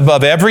name that's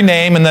above every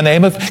name, in the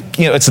name of,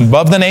 it's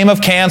above the name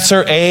of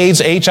cancer,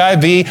 AIDS,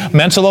 HIV,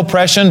 mental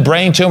oppression,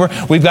 brain tumor.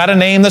 We've got a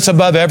name that's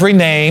above every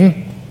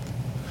name.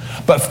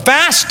 But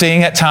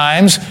fasting at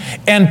times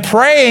and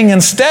praying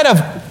instead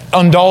of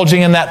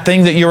indulging in that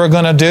thing that you were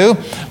going to do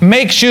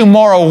makes you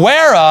more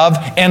aware of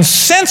and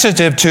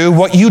sensitive to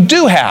what you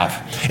do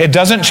have. It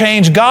doesn't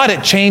change God,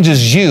 it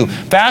changes you.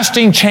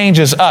 Fasting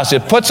changes us.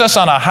 It puts us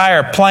on a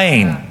higher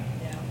plane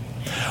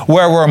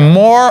where we're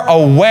more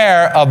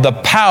aware of the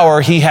power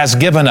He has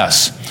given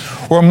us.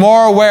 We're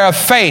more aware of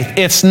faith.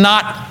 It's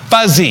not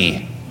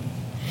fuzzy.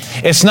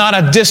 It's not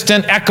a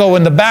distant echo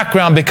in the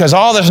background because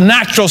all this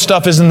natural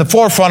stuff is in the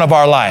forefront of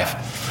our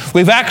life.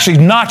 We've actually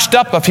notched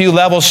up a few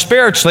levels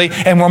spiritually,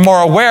 and we're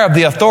more aware of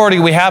the authority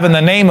we have in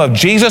the name of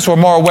Jesus. We're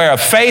more aware of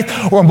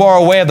faith. We're more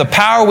aware of the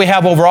power we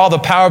have over all the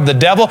power of the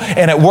devil,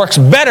 and it works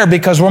better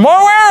because we're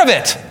more aware of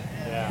it.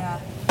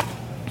 Yeah.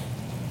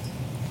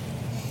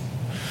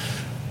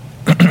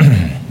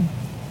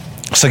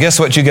 So guess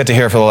what you get to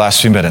hear for the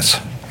last few minutes?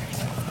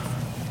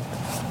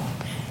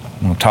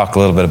 We'll talk a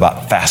little bit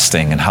about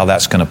fasting and how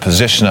that's going to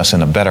position us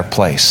in a better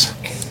place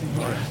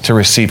to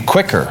receive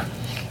quicker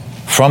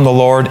from the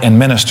Lord and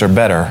minister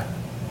better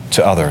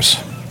to others.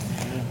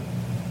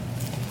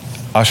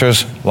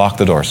 Ushers, lock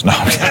the doors. No.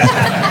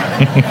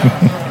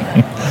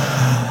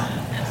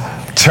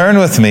 Turn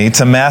with me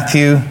to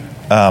Matthew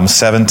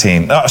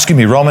 17.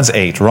 Romans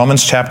 8.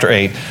 Romans chapter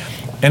 8.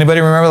 Anybody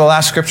remember the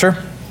last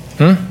scripture?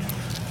 You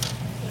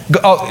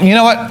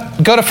know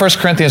what? Go to 1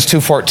 Corinthians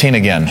 2:14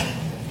 again.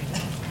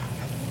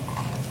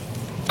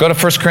 Go to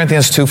 1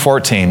 Corinthians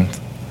 2:14.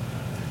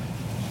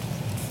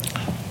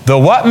 The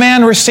what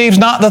man receives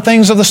not the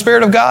things of the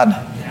Spirit of God?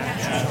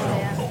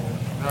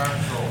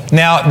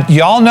 Now,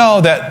 y'all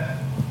know that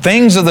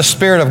things of the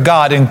Spirit of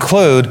God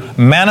include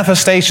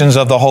manifestations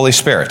of the Holy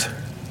Spirit.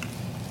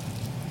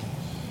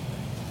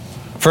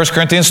 1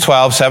 Corinthians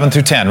 12, 7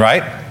 through 10,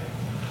 right?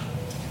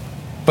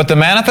 But the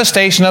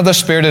manifestation of the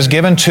Spirit is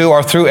given to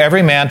or through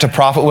every man to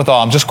profit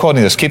withal. I'm just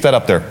quoting this. Keep that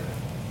up there.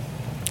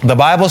 The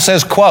Bible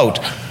says, quote,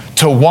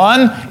 to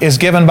one is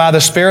given by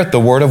the Spirit the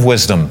word of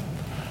wisdom.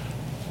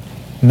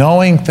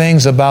 Knowing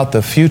things about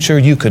the future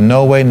you can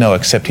no way know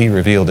except He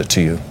revealed it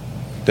to you.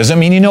 Doesn't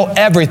mean you know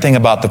everything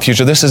about the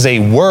future. This is a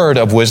word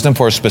of wisdom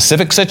for a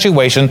specific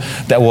situation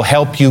that will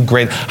help you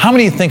great. How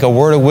many of you think a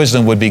word of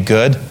wisdom would be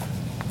good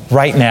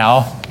right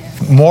now,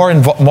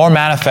 more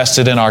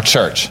manifested in our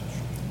church?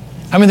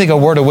 How many think a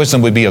word of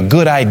wisdom would be a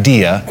good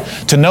idea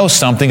to know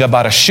something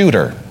about a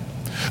shooter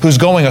who's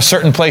going a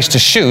certain place to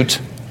shoot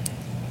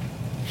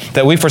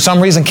that we for some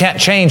reason can't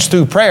change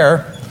through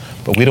prayer,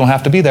 but we don't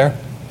have to be there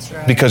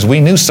because we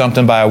knew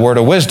something by a word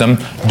of wisdom.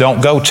 Don't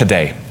go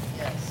today.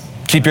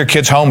 Keep your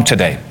kids home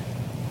today.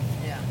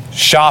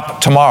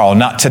 Shop tomorrow,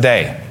 not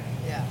today.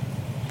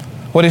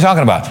 What are you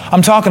talking about?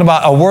 I'm talking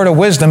about a word of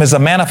wisdom is a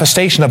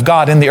manifestation of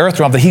God in the earth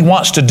realm that He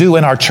wants to do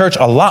in our church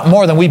a lot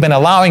more than we've been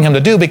allowing Him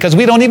to do because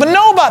we don't even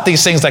know about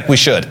these things like we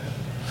should.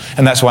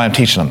 And that's why I'm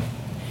teaching them.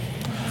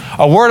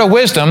 A word of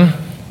wisdom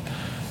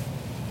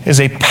is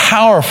a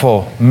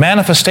powerful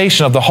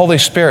manifestation of the Holy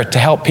Spirit to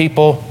help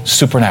people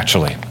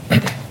supernaturally.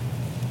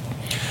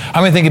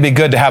 How many think it'd be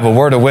good to have a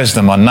word of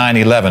wisdom on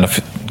 9/11 a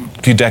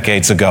few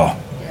decades ago?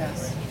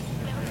 Yes.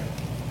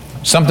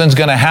 Something's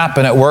going to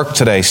happen at work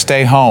today.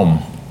 Stay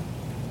home.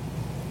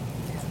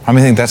 How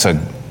many think that's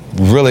a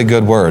really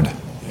good word?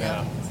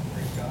 Yeah.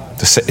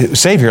 To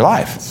save your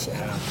life.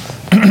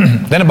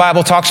 Then the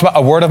Bible talks about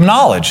a word of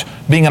knowledge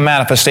being a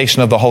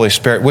manifestation of the Holy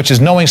Spirit, which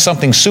is knowing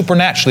something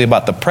supernaturally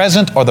about the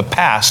present or the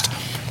past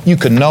you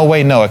could no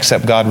way know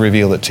except God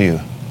reveal it to you.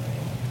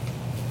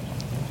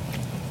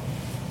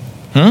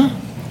 Yeah.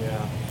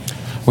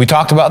 We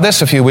talked about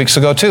this a few weeks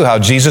ago too, how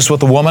Jesus with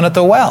the woman at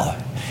the well.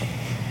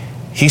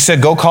 He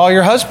said, go call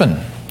your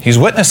husband. He's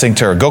witnessing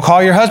to her. Go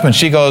call your husband.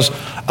 She goes,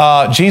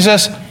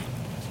 Jesus,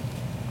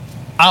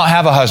 I don't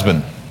have a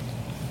husband.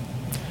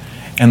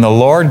 And the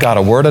Lord got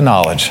a word of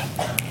knowledge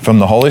from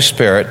the Holy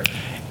Spirit,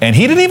 and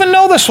He didn't even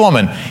know this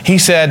woman. He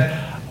said,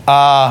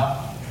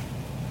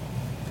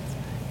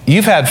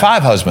 you've had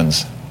 5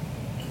 husbands,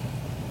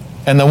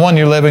 and the one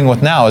you're living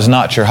with now is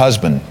not your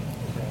husband.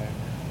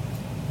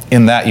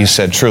 In that you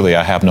said, truly,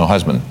 I have no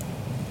husband.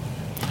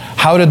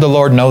 How did the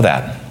Lord know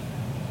that?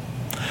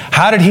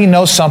 How did He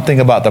know something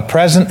about the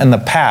present and the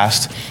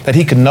past that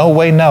He could no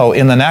way know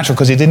in the natural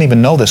because He didn't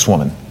even know this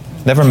woman?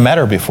 Never met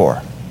her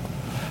before.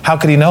 How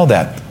could He know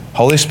that?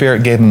 Holy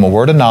Spirit gave Him a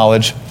word of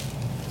knowledge.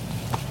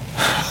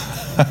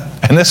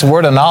 And this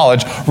word of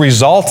knowledge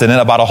resulted in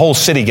about a whole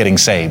city getting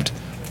saved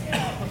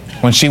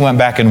when she went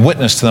back and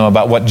witnessed to them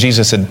about what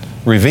Jesus had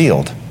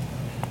revealed.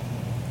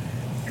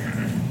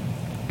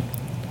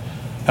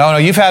 Oh no,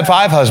 you've had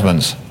 5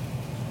 husbands.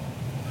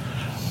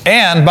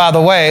 And by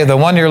the way, the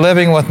one you're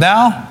living with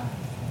now,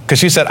 because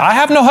she said, I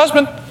have no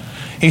husband.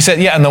 He said,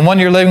 yeah, and the one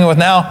you're living with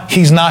now,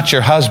 he's not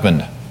your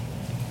husband.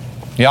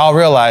 Y'all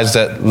realize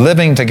that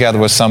living together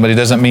with somebody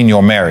doesn't mean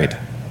you're married.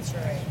 That's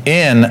right.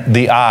 In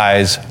the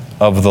eyes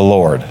of the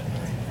Lord.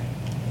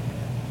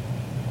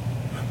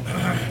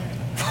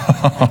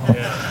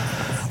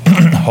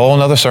 Whole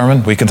nother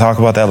sermon. We can talk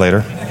about that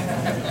later.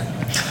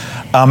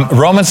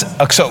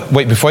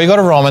 Before you go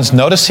to Romans,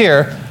 notice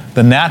here,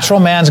 the natural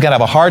man's going to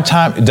have a hard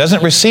time. It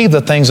doesn't receive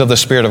the things of the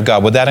Spirit of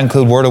God. Would that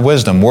include word of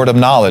wisdom, word of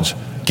knowledge,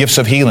 gifts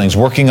of healings,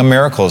 working of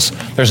miracles?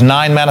 There's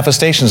 9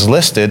 manifestations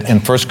listed in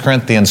 1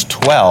 Corinthians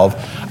 12.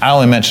 I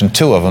only mentioned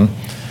 2 of them.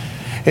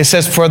 It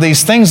says, for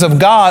these things of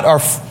God are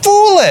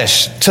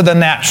foolish to the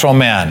natural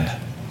man.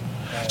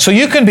 So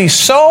you can be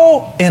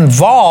so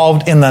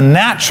involved in the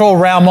natural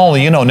realm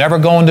only, never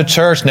going to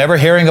church, never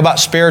hearing about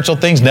spiritual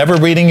things, never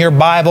reading your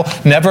Bible,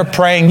 never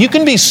praying. You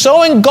can be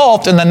so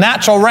engulfed in the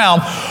natural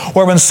realm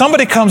where when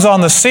somebody comes on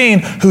the scene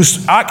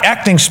who's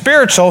acting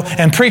spiritual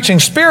and preaching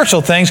spiritual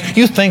things,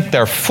 you think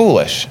they're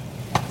foolish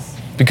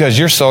because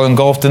you're so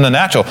engulfed in the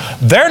natural.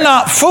 They're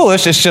not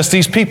foolish, it's just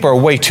these people are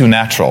way too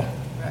natural.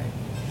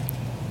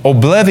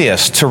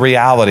 Oblivious to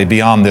reality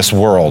beyond this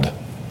world.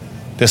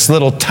 This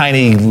little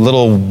tiny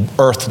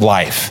earth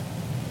life.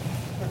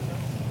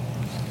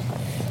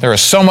 There is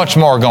so much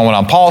more going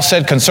on. Paul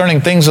said concerning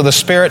things of the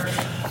Spirit,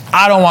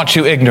 I don't want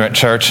you ignorant,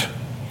 church.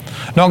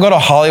 Don't go to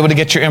Hollywood to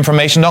get your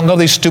information. Don't go to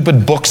these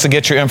stupid books to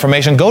get your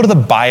information. Go to the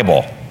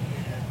Bible.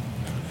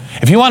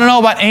 If you want to know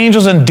about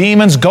angels and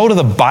demons, go to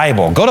the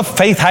Bible. Go to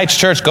Faith Heights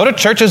Church. Go to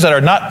churches that are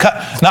not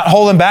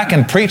holding back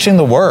and preaching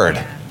the Word.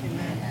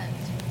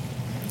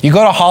 You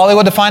go to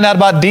Hollywood to find out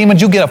about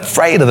demons, you get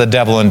afraid of the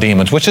devil and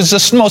demons, which is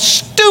the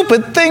most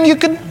stupid thing you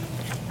could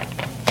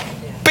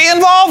be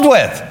involved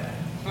with.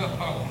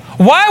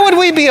 Why would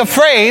we be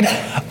afraid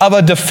of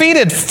a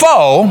defeated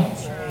foe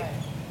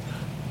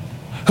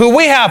who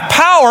we have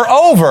power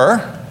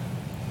over,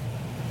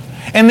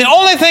 and the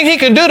only thing he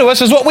can do to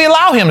us is what we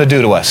allow him to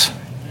do to us?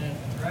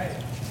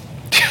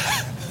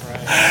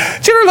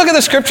 Do you ever look at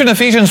the scripture in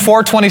Ephesians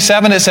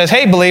 4:27? It says,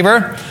 hey,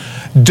 believer,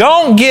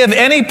 don't give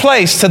any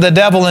place to the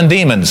devil and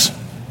demons.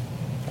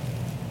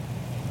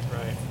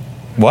 Right.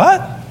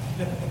 What?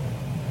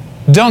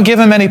 Don't give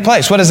him any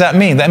place. What does that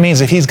mean? That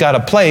means if he's got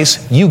a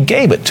place, you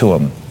gave it to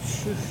him.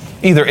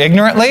 Either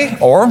ignorantly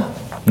or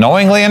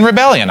knowingly in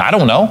rebellion. I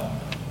don't know.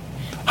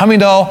 How many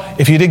know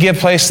if you did give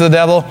place to the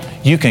devil,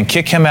 you can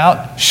kick him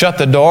out, shut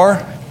the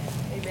door,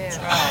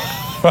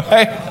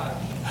 right?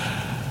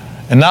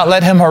 And not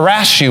let him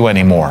harass you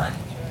anymore.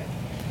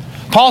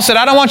 Paul said,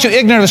 I don't want you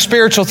ignorant of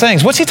spiritual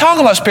things. What's he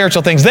talking about,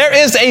 spiritual things? There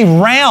is a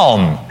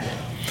realm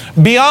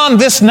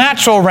beyond this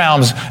natural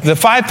realms, the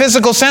five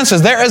physical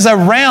senses. There is a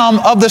realm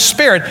of the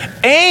Spirit.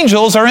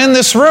 Angels are in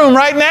this room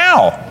right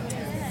now,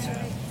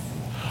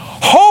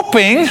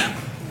 hoping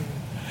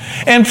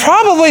and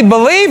probably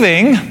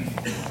believing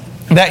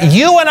that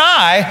you and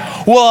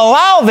I will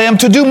allow them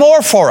to do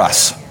more for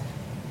us.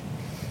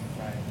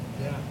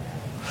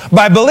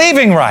 By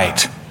believing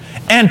right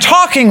and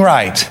talking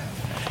right.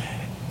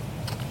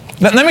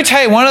 Let me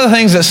tell you, one of the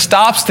things that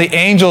stops the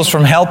angels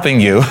from helping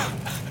you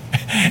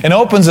and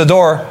opens the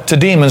door to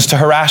demons to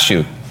harass you.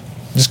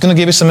 I'm just going to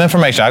give you some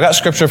information. I got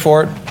scripture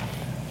for it.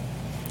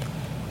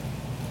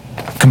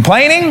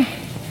 Complaining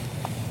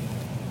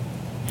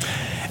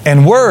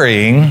and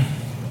worrying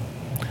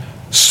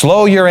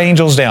slow your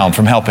angels down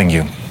from helping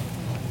you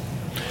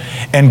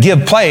and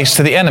give place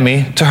to the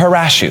enemy to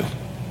harass you.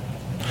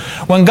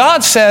 When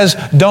God says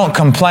don't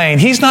complain,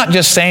 He's not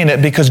just saying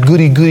it because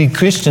goody-goody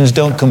Christians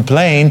don't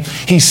complain.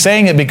 He's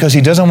saying it because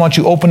He doesn't want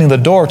you opening the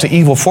door to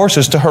evil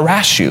forces to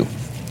harass you.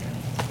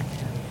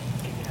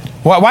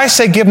 Why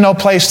say give no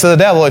place to the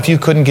devil if you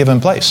couldn't give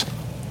him place?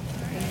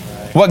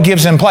 What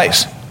gives him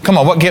place? Come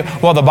on,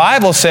 well, the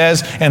Bible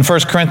says in 1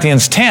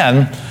 Corinthians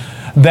 10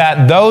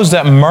 that those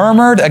that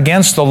murmured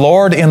against the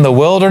Lord in the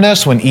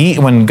wilderness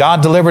when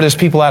God delivered His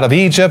people out of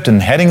Egypt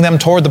and heading them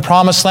toward the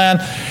promised land,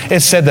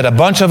 it said that a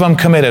bunch of them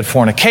committed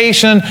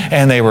fornication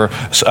and they were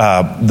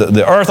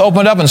the earth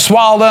opened up and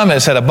swallowed them.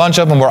 It said a bunch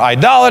of them were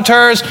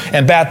idolaters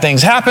and bad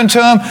things happened to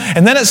them.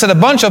 And then it said a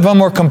bunch of them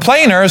were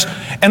complainers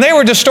and they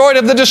were destroyed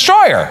of the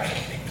destroyer.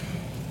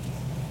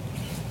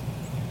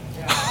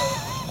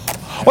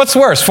 What's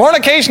worse,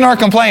 fornication or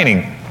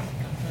complaining?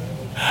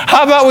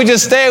 How about we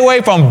just stay away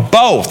from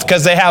both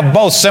because they have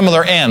both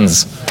similar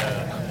ends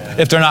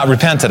if they're not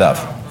repented of.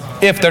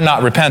 If they're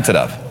not repented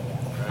of.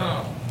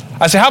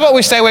 I say, how about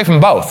we stay away from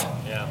both?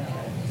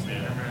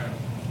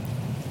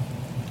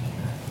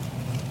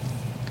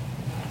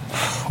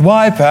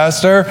 Why,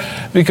 Pastor?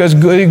 Because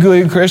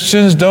goody-goody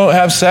Christians don't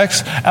have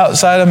sex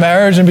outside of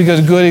marriage and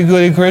because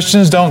goody-goody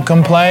Christians don't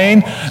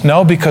complain?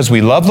 No, because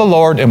we love the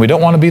Lord and we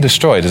don't want to be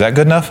destroyed. Is that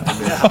good enough?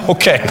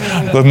 Okay,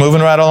 we're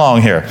moving right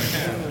along here.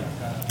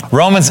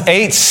 Romans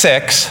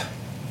 8:6.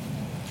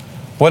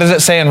 What does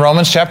it say in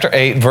Romans chapter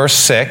 8, verse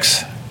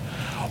 6?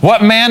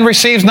 What man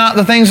receives not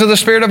the things of the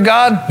Spirit of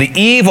God? The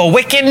evil,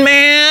 wicked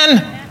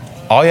man.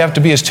 All you have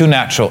to be is too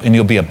natural and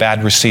you'll be a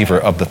bad receiver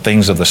of the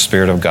things of the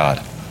Spirit of God,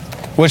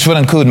 which would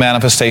include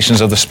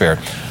manifestations of the Spirit.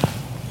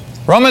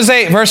 Romans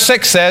 8, verse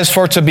 6 says,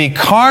 for to be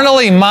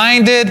carnally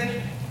minded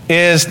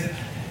is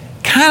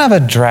kind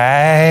of a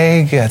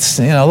drag. It's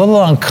a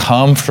little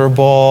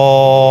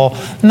uncomfortable,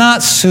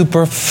 not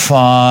super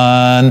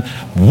fun.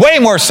 Way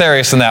more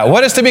serious than that.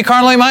 What is to be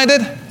carnally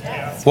minded?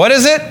 Death. What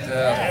is it?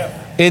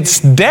 Death. It's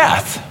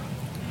death.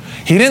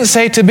 He didn't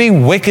say to be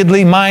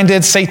wickedly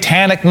minded,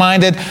 satanic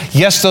minded.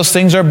 Yes, those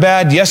things are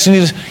bad. Yes, you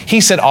need to.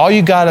 He said all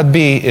you got to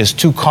be is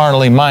too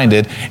carnally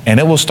minded, and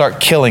it will start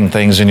killing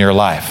things in your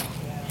life.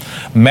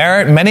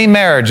 Many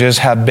marriages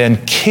have been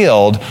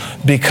killed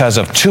because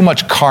of too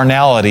much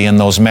carnality in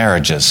those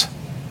marriages.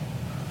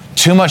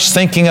 Too much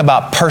thinking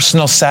about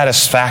personal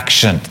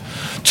satisfaction.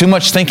 Too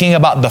much thinking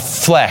about the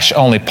flesh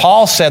only.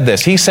 Paul said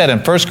this. He said in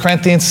 1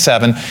 Corinthians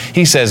 7,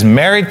 he says,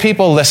 married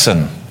people,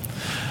 listen.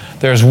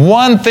 There's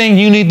one thing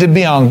you need to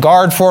be on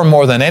guard for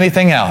more than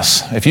anything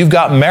else. If you've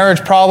got marriage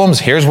problems,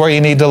 here's where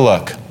you need to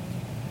look.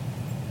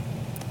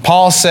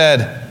 Paul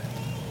said,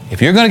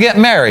 if you're going to get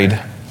married,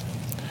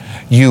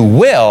 you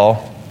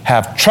will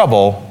have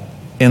trouble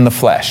in the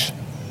flesh.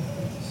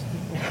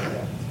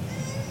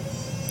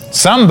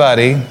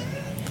 Somebody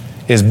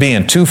is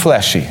being too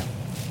fleshy,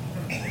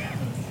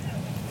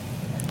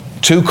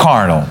 too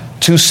carnal,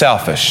 too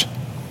selfish.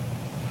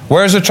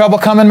 Where's the trouble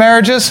come in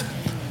marriages?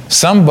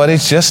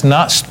 Somebody's just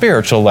not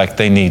spiritual like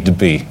they need to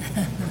be.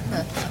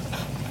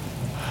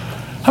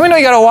 How many know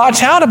you got to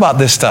watch out about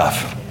this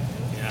stuff?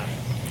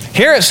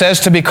 Here it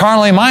says to be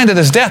carnally minded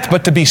is death,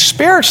 but to be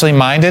spiritually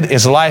minded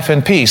is life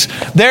and peace.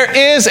 There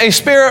is a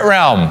spirit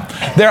realm.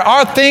 There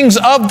are things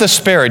of the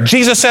Spirit.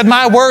 Jesus said,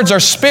 my words are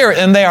spirit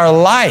and they are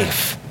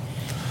life.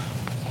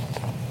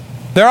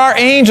 There are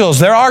angels.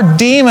 There are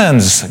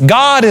demons.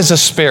 God is a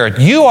spirit.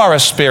 You are a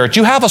spirit.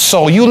 You have a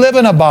soul. You live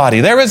in a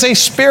body. There is a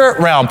spirit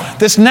realm.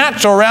 This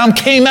natural realm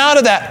came out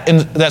of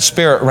that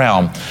spirit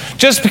realm.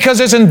 Just because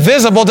it's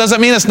invisible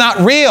doesn't mean it's not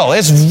real.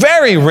 It's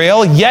very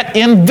real, yet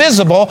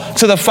invisible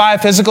to the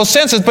five physical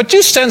senses. But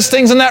you sense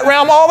things in that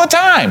realm all the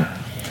time.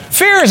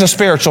 Fear is a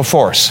spiritual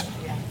force.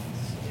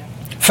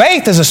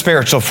 Faith is a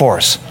spiritual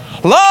force.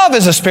 Love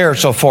is a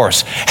spiritual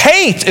force.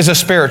 Hate is a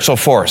spiritual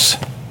force.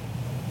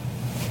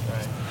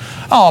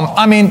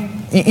 I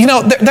mean, you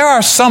know, there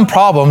are some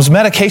problems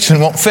medication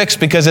won't fix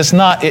because it's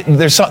not.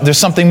 There's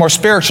something more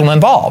spiritual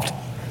involved.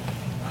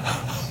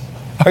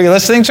 Are you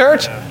listening,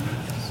 church?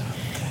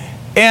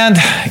 And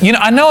you know,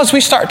 I know as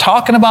we start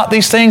talking about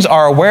these things,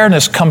 our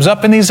awareness comes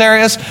up in these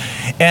areas,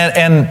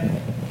 and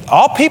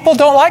all people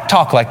don't like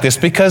talk like this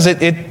because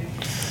it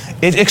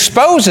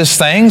exposes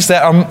things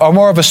that are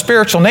more of a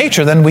spiritual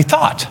nature than we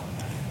thought.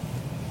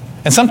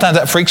 And sometimes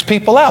that freaks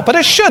people out. But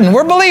it shouldn't.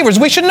 We're believers.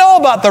 We should know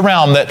about the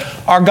realm that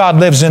our God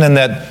lives in and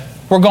that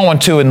we're going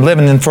to and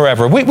living in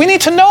forever. We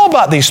need to know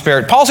about these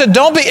spirits. Paul said,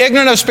 don't be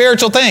ignorant of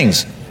spiritual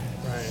things.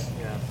 Right,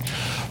 yeah.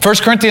 1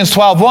 Corinthians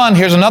 12:1,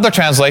 here's another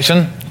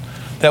translation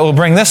that will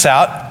bring this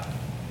out.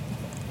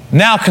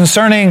 Now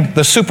concerning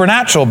the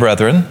supernatural,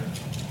 brethren,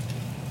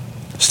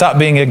 stop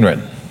being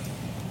ignorant.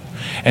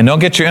 And don't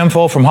get your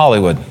info from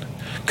Hollywood,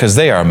 because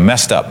they are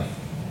messed up.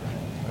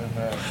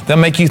 They'll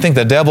make you think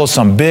the devil is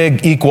some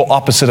big equal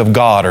opposite of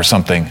God or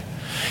something.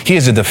 He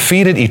is a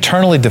defeated,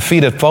 eternally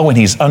defeated foe, and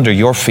he's under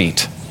your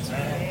feet.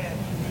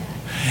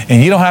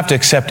 And you don't have to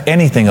accept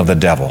anything of the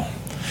devil.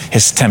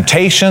 His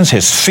temptations,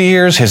 his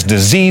fears, his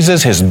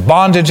diseases, his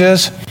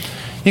bondages,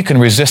 you can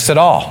resist it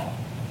all.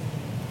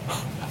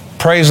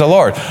 Praise the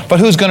Lord. But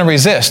who's going to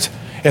resist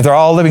if they're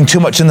all living too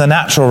much in the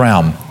natural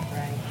realm?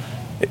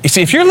 You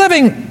see, if you're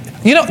living,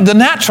 you know, the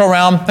natural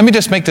realm, let me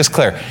just make this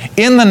clear.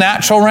 In the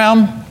natural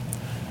realm,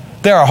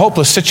 there are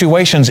hopeless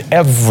situations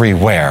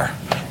everywhere.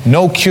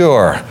 No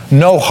cure,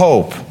 no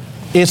hope.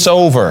 It's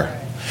over.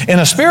 In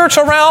a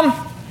spiritual realm,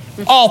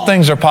 all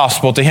things are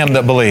possible to him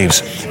that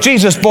believes.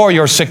 Jesus bore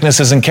your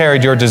sicknesses and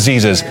carried your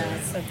diseases.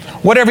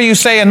 Whatever you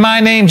say in my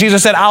name,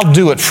 Jesus said, I'll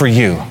do it for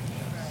you.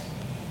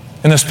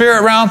 In the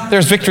spirit realm,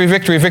 there's victory,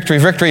 victory, victory,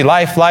 victory,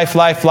 life, life,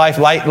 life, life,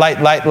 light,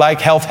 light, light,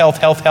 light, health, health,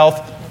 health,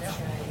 health.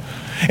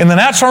 In the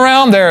natural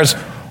realm, there's,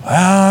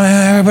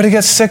 everybody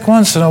gets sick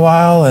once in a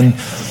while, and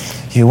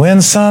you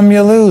win some,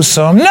 you lose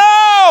some.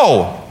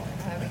 No!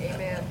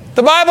 Amen.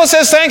 The Bible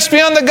says, thanks be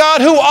unto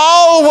God who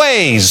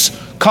always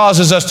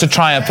causes us to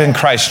triumph in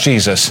Christ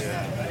Jesus.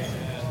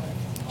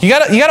 You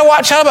got to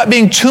watch out about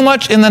being too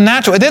much in the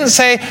natural. It didn't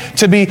say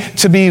to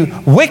be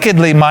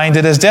wickedly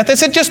minded as death. It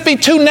said just be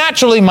too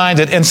naturally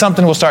minded and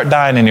something will start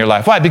dying in your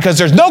life. Why? Because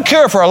there's no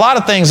cure for a lot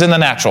of things in the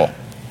natural.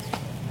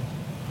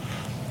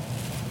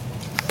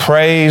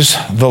 Praise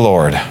the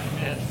Lord.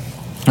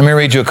 Let me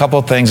read you a couple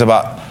of things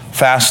about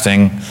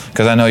fasting,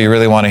 because I know you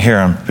really want to hear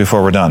them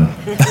before we're done.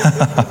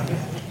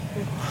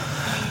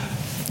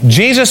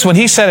 Jesus, when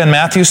he said in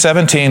Matthew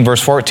 17,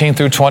 verse 14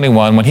 through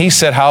 21, when he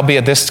said,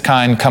 howbeit this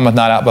kind cometh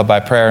not out but by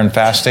prayer and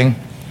fasting,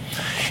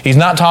 he's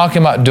not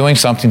talking about doing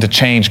something to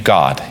change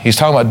God. He's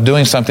talking about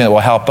doing something that will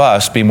help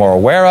us be more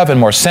aware of and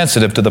more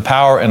sensitive to the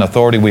power and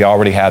authority we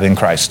already have in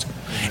Christ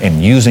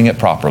and using it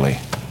properly,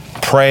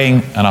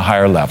 praying on a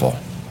higher level.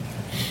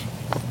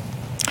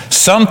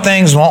 Some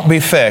things won't be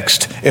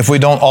fixed if we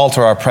don't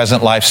alter our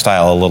present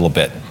lifestyle a little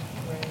bit.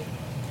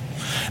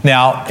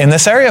 Now, in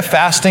this area of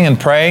fasting and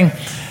praying,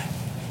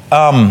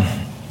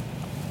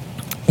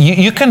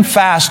 you can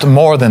fast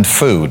more than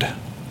food.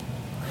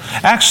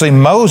 Actually,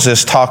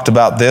 Moses talked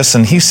about this,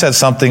 and he said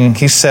something.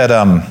 He said,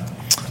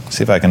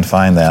 see if I can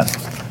find that.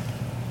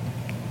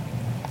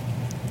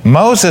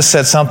 Moses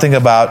said something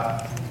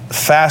about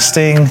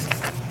fasting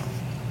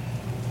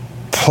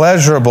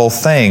pleasurable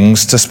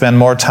things to spend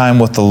more time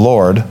with the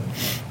Lord.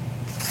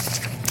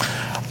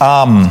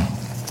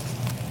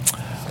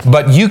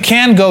 But you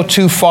can go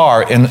too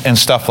far in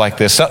stuff like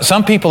this.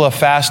 Some people have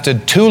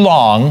fasted too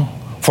long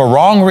for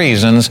wrong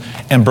reasons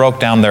and broke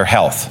down their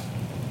health.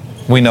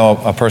 We know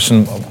a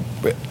person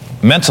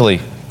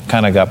mentally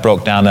kind of got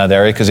broke down in that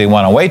area because he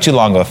went on way too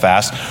long of a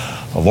fast.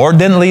 The Lord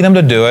didn't lead him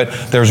to do it.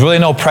 There was really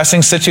no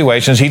pressing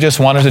situations. He just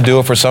wanted to do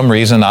it for some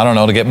reason, I don't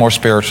know, to get more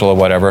spiritual or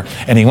whatever.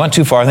 And he went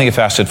too far. I think he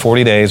fasted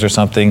 40 days or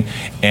something,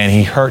 and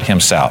he hurt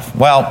himself.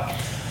 Well,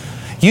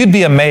 you'd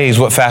be amazed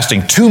what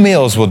fasting 2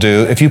 meals will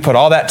do if you put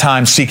all that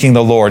time seeking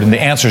the Lord, and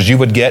the answers you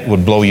would get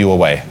would blow you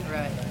away.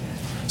 Right.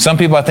 Some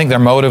people, I think their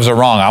motives are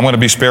wrong. I'm going to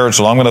be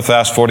spiritual. I'm going to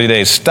fast 40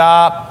 days.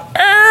 Stop.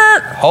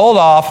 Hold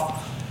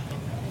off.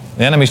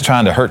 The enemy's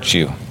trying to hurt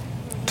you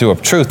through a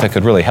truth that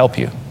could really help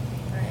you.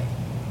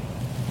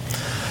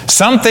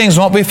 Some things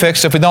won't be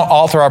fixed if we don't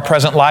alter our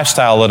present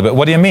lifestyle a little bit.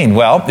 What do you mean?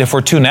 Well, if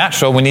we're too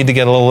natural, we need to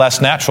get a little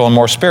less natural and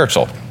more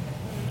spiritual.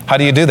 How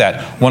do you do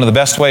that? One of the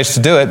best ways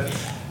to do it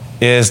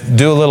is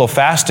do a little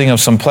fasting of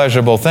some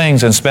pleasurable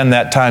things and spend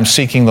that time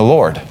seeking the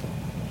Lord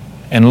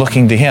and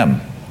looking to Him.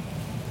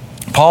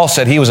 Paul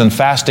said he was in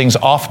fastings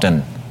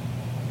often.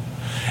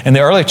 In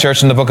the early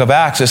church in the book of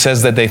Acts, it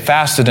says that they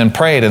fasted and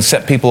prayed and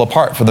set people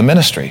apart for the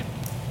ministry.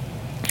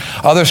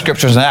 Other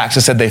scriptures in Acts,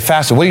 it said they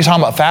fasted. What are you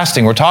talking about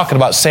fasting? We're talking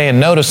about saying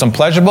no to some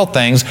pleasurable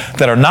things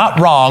that are not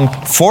wrong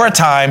for a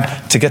time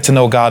to get to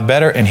know God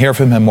better and hear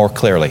from Him more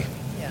clearly.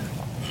 Yeah.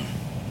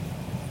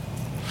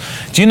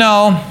 Do you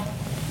know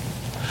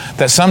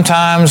that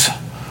sometimes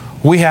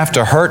we have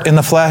to hurt in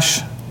the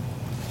flesh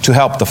to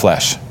help the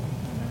flesh?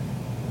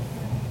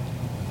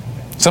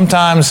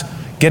 Sometimes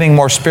getting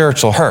more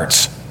spiritual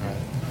hurts,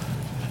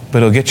 but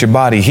it'll get your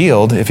body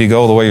healed if you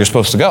go the way you're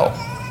supposed to go.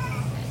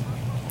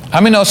 How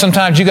many know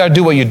sometimes you got to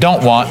do what you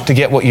don't want to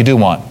get what you do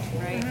want?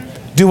 Right.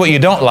 Do what you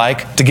don't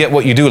like to get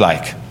what you do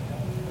like.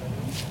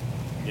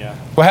 Yeah.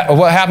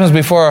 What happens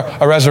before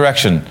a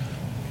resurrection?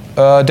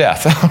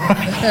 Death.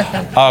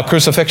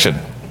 Crucifixion.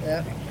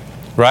 Yeah.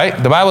 Right?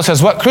 The Bible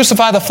says what?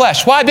 Crucify the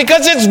flesh. Why?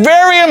 Because it's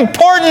very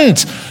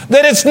important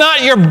that it's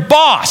not your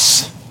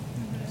boss.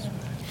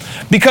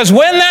 Because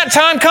when that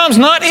time comes,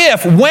 not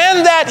if, when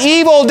that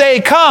evil day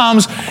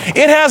comes,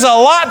 it has a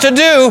lot to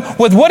do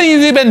with what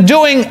have you been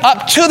doing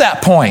up to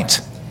that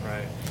point.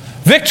 Right.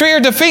 Victory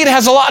or defeat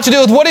has a lot to do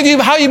with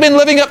how you've been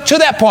living up to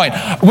that point.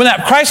 When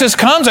that crisis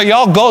comes, are you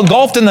all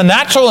engulfed in the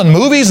natural and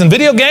movies and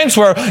video games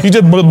where you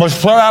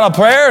just put out a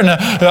prayer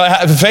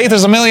and faith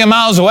is a million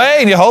miles away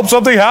and you hope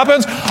something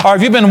happens? Or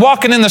have you been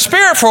walking in the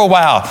Spirit for a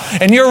while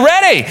and you're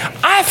ready?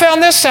 I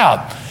found this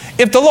out.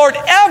 If the Lord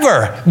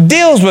ever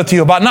deals with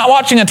you about not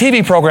watching a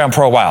TV program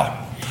for a while,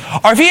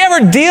 or if He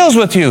ever deals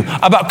with you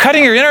about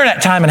cutting your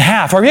internet time in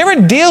half, or if He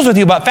ever deals with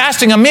you about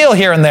fasting a meal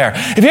here and there,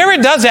 if He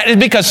ever does that, it's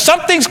because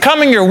something's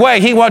coming your way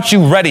He wants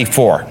you ready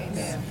for.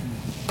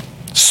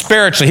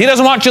 Spiritually. He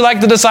doesn't want you like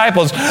the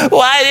disciples.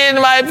 Why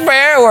didn't my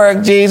prayer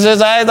work,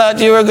 Jesus? I thought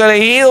you were going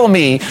to heal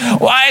me.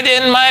 Why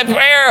didn't my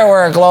prayer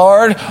work,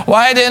 Lord?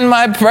 Why didn't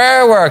my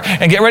prayer work?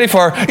 And get ready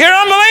for your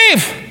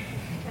unbelief.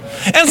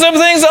 And some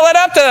things that led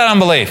up to that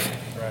unbelief.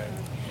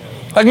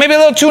 Like maybe a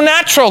little too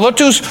natural, a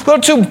little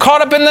too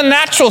caught up in the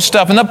natural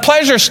stuff and the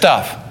pleasure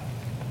stuff.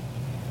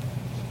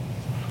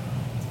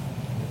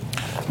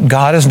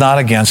 God is not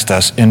against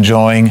us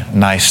enjoying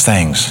nice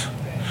things,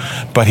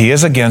 but He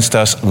is against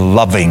us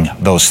loving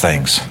those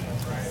things.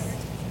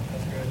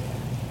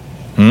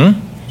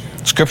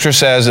 Scripture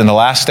says in the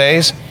last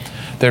days,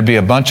 there'd be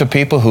a bunch of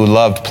people who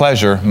loved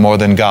pleasure more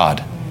than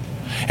God.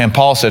 And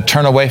Paul said,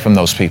 turn away from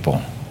those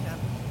people.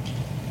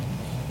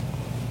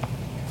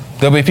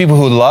 There'll be people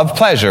who love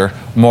pleasure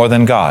more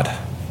than God.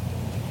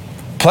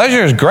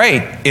 Pleasure is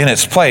great in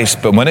its place,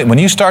 but when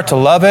you start to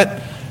love it,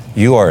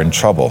 you are in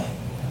trouble.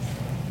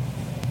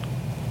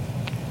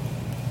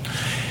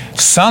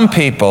 Some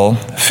people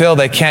feel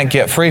they can't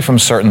get free from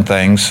certain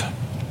things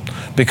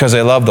because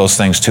they love those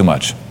things too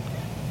much.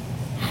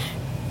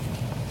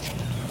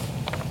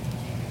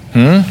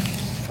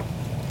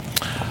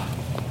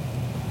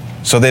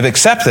 So they've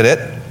accepted it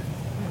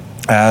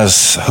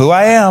as who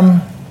I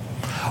am.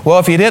 Well,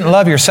 if you didn't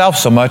love yourself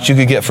so much, you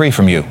could get free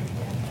from you.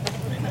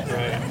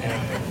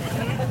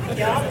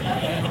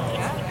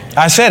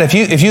 I said,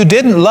 if you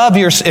didn't love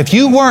if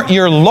you weren't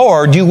your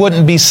Lord, you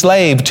wouldn't be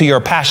slave to your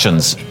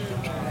passions.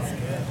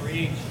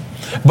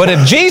 But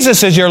if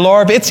Jesus is your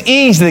Lord, it's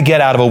easy to get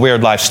out of a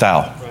weird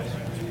lifestyle.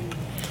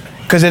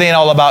 Because it ain't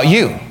all about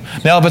you.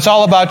 Now, if it's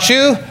all about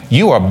you,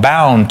 you are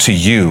bound to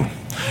you.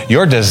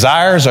 Your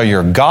desires are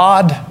your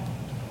God.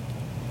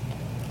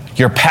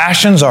 Your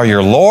passions are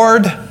your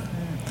Lord.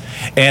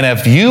 And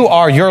if you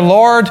are your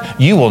Lord,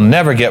 you will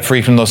never get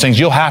free from those things.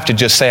 You'll have to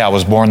just say, I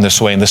was born this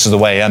way and this is the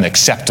way I am.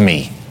 Accept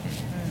me.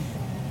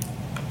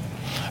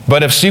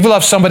 But if you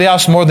love somebody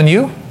else more than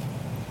you,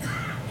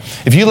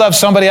 if you love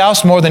somebody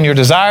else more than your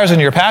desires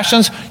and your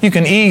passions, you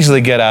can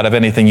easily get out of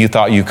anything you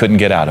thought you couldn't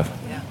get out of.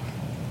 Yeah.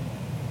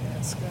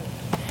 That's good.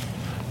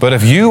 But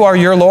if you are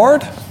your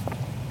Lord,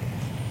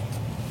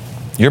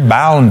 you're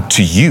bound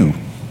to you.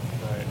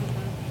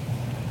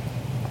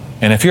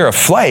 And if you're a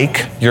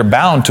flake, you're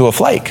bound to a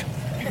flake.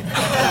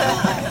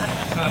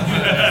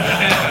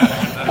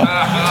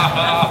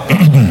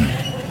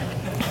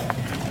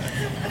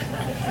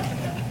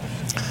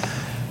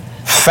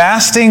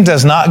 Fasting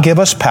does not give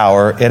us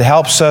power. It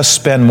helps us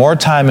spend more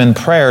time in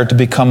prayer to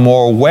become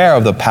more aware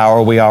of the power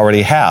we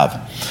already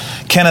have.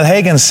 Kenneth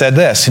Hagin said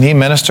this, and he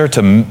ministered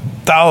to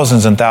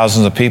thousands and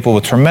thousands of people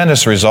with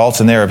tremendous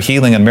results in there of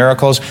healing and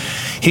miracles.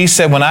 He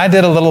said, when I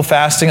did a little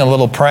fasting, a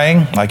little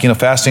praying, like,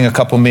 fasting a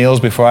couple meals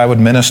before I would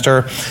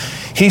minister,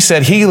 he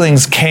said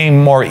healings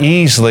came more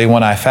easily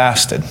when I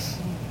fasted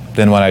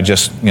than when I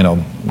just,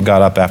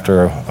 got up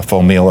after a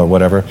full meal or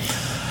whatever.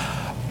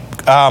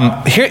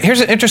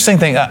 Here's an interesting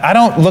thing. I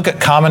don't look at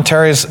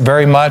commentaries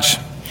very much.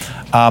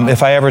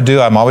 If I ever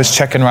do, I'm always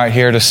checking right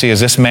here to see, is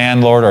this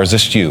man, Lord, or is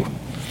this you?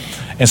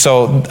 And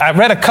so I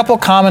read a couple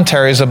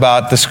commentaries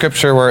about the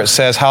scripture where it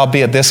says,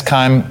 howbeit this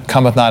kind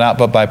cometh not out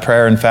but by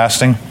prayer and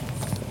fasting.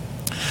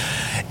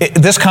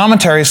 This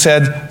commentary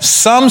said,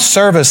 some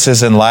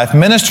services in life,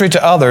 ministry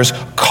to others,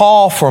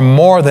 call for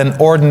more than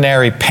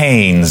ordinary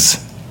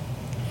pains.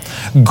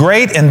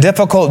 Great and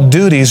difficult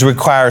duties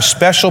require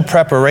special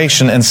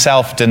preparation and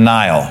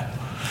self-denial.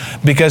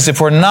 Because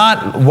if we're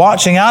not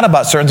watching out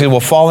about certain things,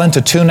 we'll fall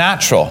into too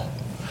natural.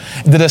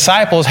 The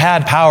disciples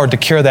had power to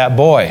cure that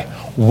boy.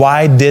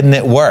 Why didn't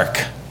it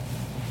work?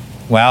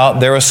 Well,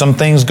 there were some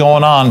things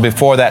going on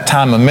before that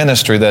time of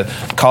ministry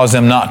that caused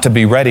them not to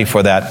be ready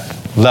for that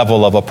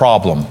level of a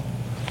problem.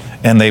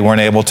 And they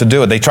weren't able to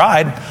do it. They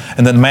tried.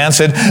 And then the man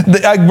said,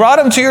 I brought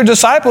him to your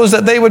disciples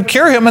that they would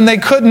cure him, and they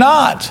could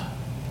not.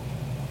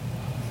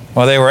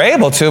 Well, they were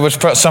able to, but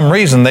for some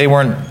reason they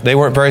weren't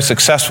very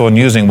successful in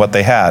using what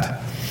they had.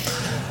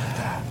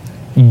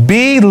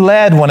 Be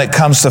led when it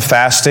comes to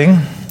fasting,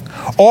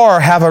 or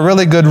have a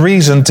really good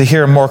reason to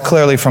hear more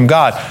clearly from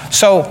God.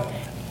 So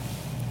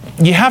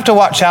you have to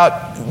watch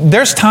out.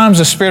 There's times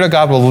the Spirit of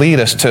God will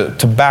lead us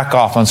to back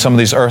off on some of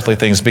these earthly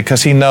things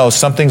because He knows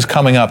something's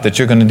coming up that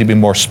you're going to need to be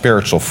more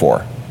spiritual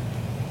for.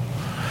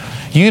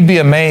 You'd be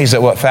amazed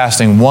at what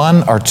fasting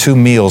 1 or 2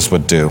 meals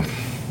would do.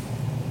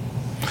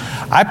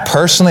 I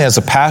personally, as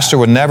a pastor,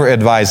 would never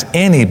advise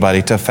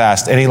anybody to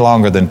fast any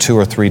longer than 2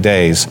 or 3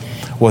 days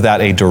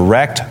without a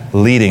direct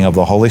leading of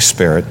the Holy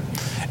Spirit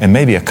and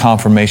maybe a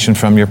confirmation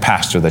from your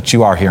pastor that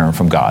you are hearing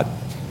from God.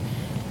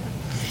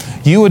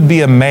 You would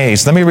be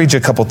amazed. Let me read you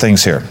a couple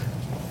things here.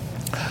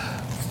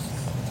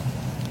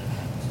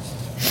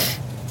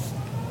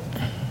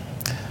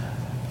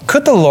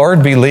 Could the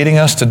Lord be leading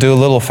us to do a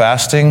little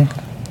fasting,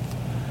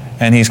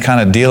 and He's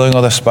kind of dealing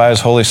with us by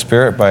His Holy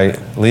Spirit by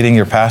leading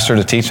your pastor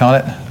to teach on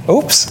it?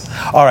 Oops.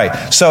 All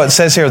right. So it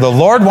says here, the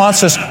Lord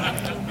wants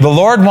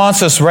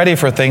us ready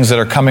for things that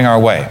are coming our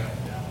way.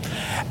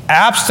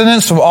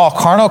 Abstinence from all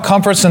carnal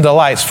comforts and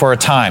delights for a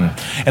time.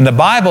 And the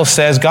Bible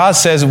says, God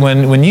says,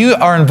 when you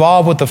are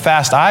involved with the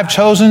fast I've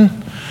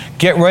chosen,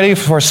 get ready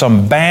for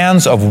some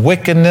bands of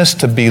wickedness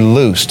to be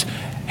loosed.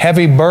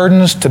 Heavy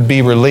burdens to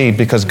be relieved,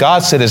 because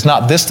God said, is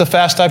not this the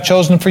fast I've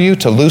chosen for you?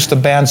 To loose the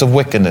bands of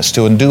wickedness,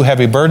 to undo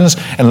heavy burdens,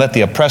 and let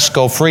the oppressed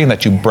go free, and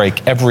that you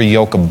break every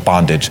yoke of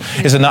bondage.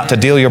 Is it not to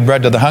deal your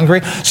bread to the hungry?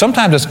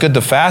 Sometimes it's good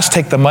to fast,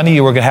 take the money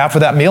you were going to have for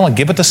that meal, and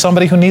give it to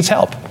somebody who needs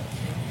help.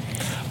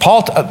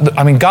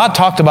 God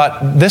talked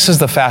about, this is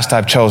the fast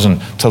I've chosen,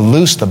 to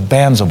loose the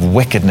bands of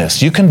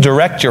wickedness. You can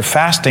direct your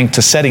fasting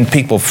to setting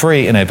people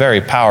free in a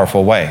very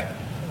powerful way.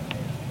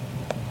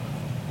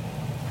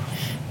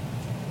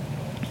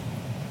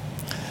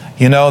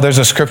 There's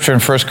a scripture in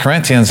 1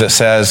 Corinthians that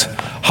says,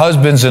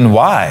 husbands and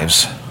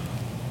wives.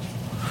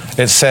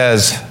 It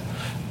says,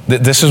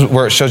 this is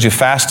where it shows you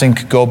fasting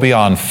could go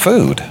beyond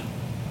food.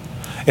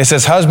 It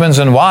says, husbands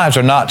and wives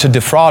are not to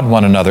defraud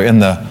one another in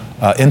the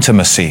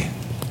intimacy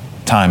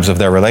times of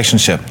their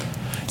relationship.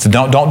 So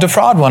don't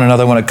defraud one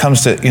another when it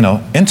comes to,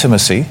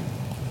 intimacy,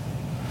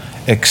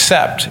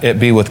 except it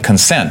be with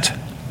consent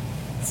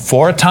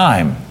for a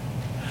time,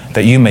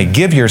 that you may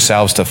give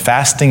yourselves to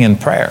fasting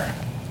and prayer.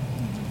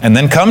 And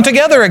then come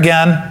together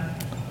again,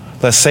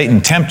 lest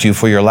Satan tempt you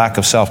for your lack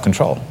of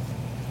self-control.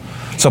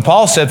 So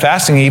Paul said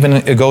fasting even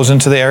it goes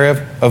into the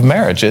area of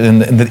marriage, in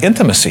the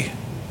intimacy.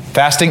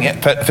 Fasting,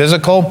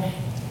 physical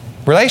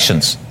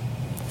relations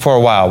for a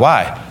while.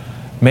 Why?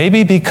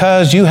 Maybe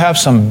because you have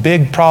some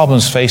big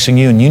problems facing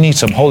you and you need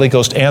some Holy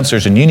Ghost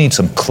answers and you need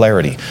some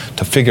clarity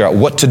to figure out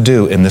what to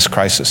do in this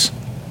crisis.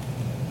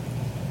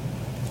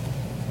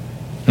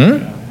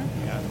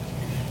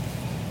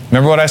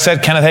 Remember what I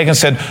said? Kenneth Hagin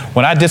said,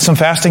 when I did some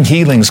fasting,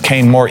 healings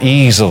came more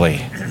easily.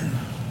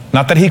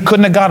 Not that he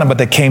couldn't have gotten them, but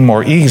they came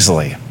more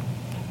easily.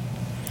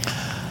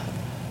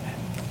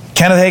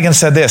 Kenneth Hagin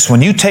said this,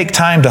 when you take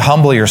time to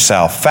humble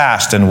yourself,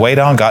 fast, and wait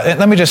on God. And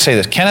let me just say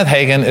this. Kenneth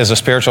Hagin is a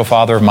spiritual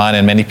father of mine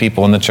and many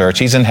people in the church.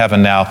 He's in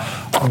heaven now.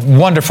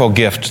 Wonderful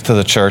gift to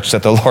the church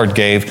that the Lord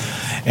gave.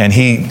 And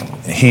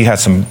he had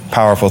some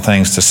powerful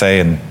things to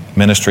say and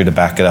ministry to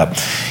back it up.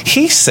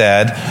 He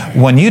said,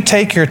 when you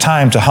take your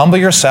time to humble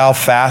yourself,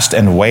 fast,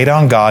 and wait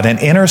on God and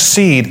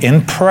intercede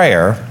in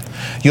prayer,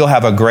 you'll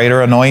have a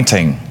greater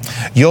anointing.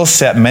 You'll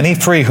set many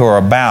free who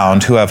are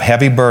bound, who are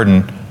heavy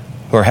burdened,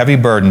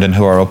 and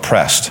who are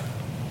oppressed.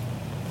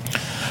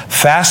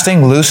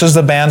 Fasting looses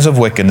the bands of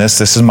wickedness.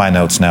 This is my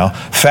notes now.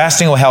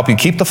 Fasting will help you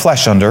keep the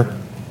flesh under.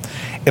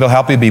 It'll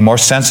help you be more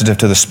sensitive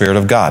to the Spirit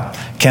of God.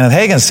 Kenneth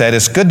Hagin said,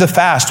 it's good to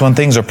fast when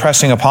things are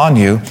pressing upon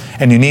you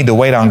and you need to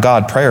wait on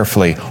God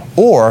prayerfully,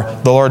 or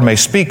the Lord may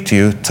speak to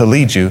you to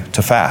lead you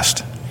to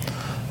fast.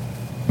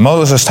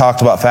 Moses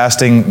talked about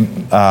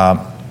fasting,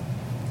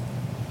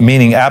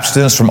 meaning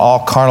abstinence from all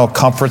carnal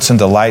comforts and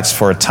delights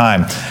for a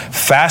time.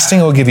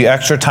 Fasting will give you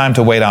extra time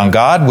to wait on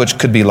God, which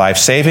could be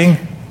life-saving.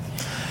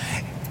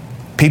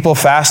 People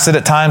fasted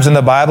at times in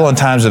the Bible in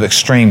times of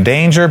extreme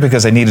danger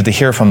because they needed to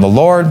hear from the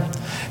Lord.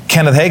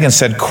 Kenneth Hagin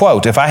said,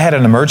 quote, if I had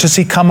an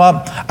emergency come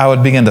up, I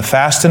would begin to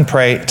fast and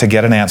pray to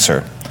get an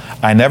answer.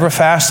 I never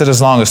fasted as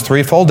long as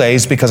 3 full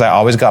days because I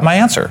always got my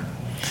answer.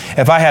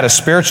 If I had a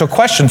spiritual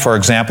question, for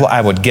example,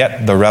 I would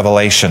get the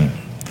revelation.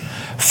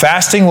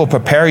 Fasting will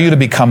prepare you to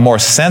become more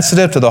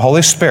sensitive to the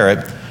Holy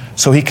Spirit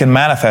so He can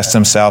manifest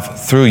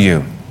Himself through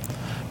you.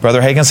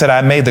 Brother Hagin said,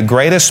 I made the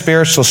greatest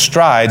spiritual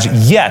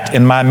strides yet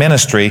in my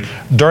ministry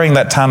during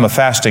that time of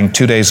fasting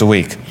 2 days a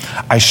week.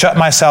 I shut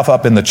myself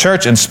up in the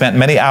church and spent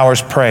many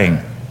hours praying.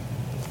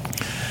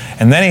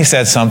 And then he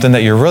said something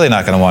that you're really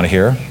not going to want to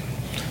hear.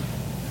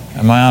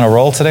 Am I on a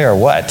roll today or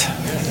what?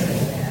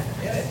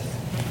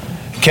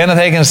 Kenneth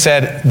Hagin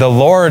said, the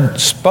Lord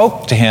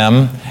spoke to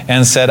him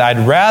and said,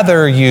 I'd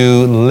rather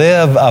you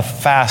live a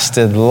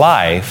fasted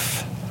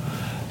life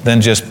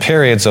than just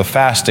periods of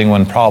fasting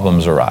when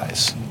problems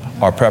arise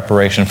or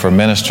preparation for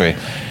ministry.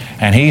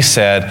 And he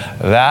said,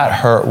 that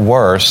hurt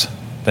worse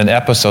than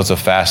episodes of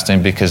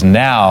fasting because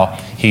now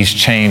he's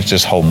changed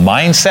his whole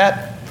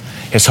mindset.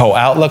 His whole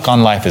outlook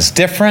on life is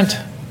different.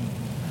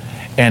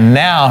 And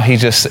now he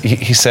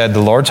said,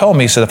 the Lord told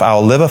me, he said, if I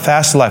will live a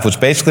fasted life, which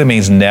basically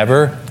means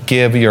never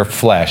give your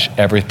flesh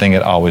everything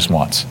it always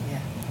wants.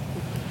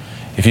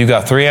 If you've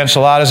got 3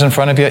 enchiladas in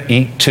front of you,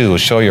 eat 2.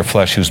 Show your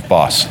flesh who's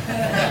boss.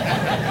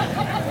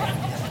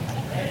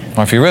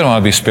 Or if you really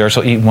want to be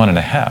spiritual, eat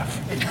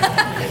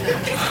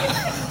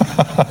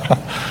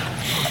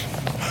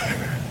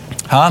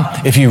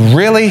 1.5. If you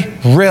really,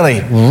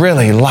 really,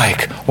 really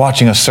like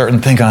watching a certain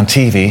thing on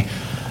TV,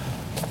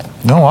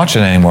 don't watch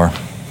it anymore.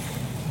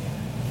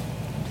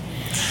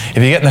 If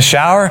you get in the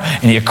shower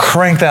and you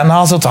crank that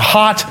nozzle to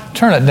hot,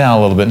 turn it down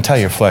a little bit and tell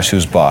your flesh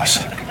who's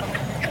boss.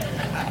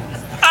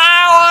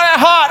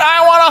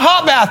 I want a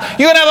hot bath.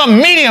 You can have a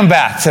medium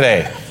bath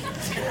today.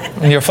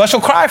 And your flesh will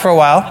cry for a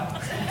while.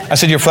 I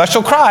said your flesh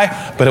will cry,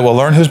 but it will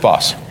learn who's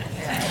boss.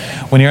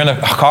 When you're in the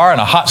car on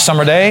a hot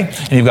summer day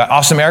and you've got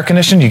awesome air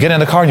conditioning, you get in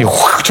the car and you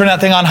turn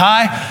that thing on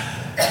high,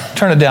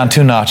 turn it down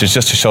 2 notches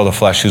just to show the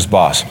flesh who's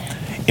boss.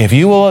 If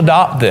you will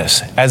adopt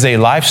this as a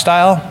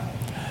lifestyle,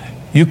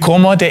 I'm giving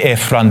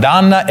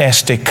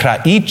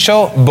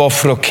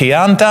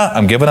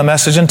a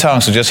message in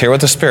tongues, so just hear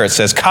what the Spirit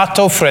says.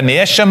 Kato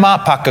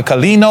frenieshama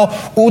pakakalino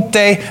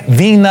ute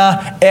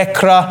vina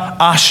ekra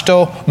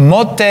ashto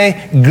mote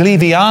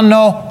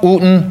gliviano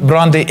uten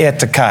brandi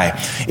etakai.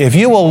 If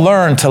you will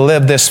learn to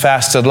live this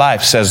fasted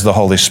life, says the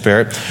Holy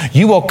Spirit,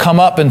 you will come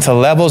up into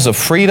levels of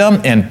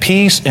freedom and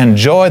peace and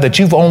joy that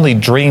you've only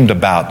dreamed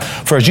about.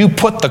 For as you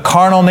put the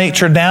carnal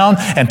nature down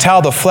and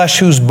tell the flesh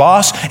who's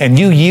boss, and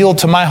you yield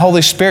to my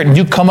Holy Spirit and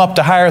you come up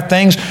to higher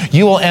things,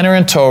 you will enter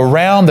into a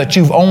realm that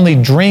you've only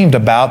dreamed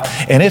about,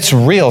 and it's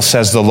real,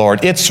 says the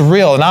Lord. It's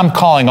real, and I'm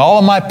calling all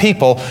of my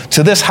people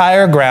to this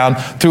higher ground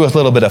through a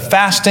little bit of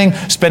fasting,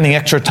 spending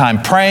extra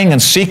time praying and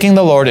seeking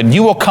the Lord, and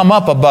you will come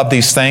up above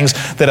these things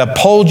that have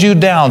pulled you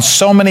down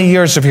so many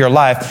years of your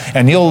life,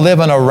 and you'll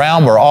live in a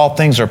realm where all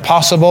things are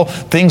possible.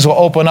 Things will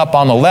open up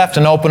on the left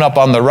and open up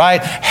on the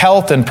right.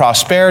 Health and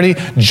prosperity,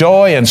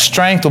 joy and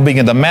strength will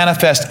begin to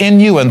manifest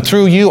in you and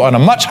through you on a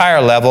much higher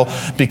level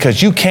because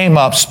you came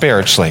up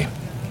spiritually.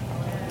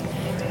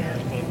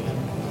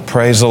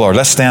 Praise the Lord.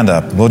 Let's stand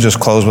up. We'll just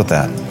close with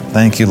that.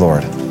 Thank you,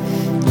 Lord.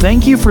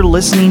 Thank you for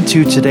listening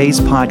to today's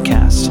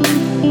podcast.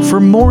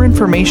 For more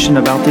information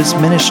about this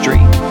ministry,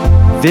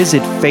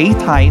 visit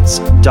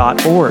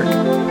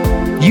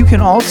faithheights.org. You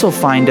can also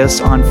find us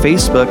on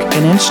Facebook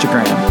and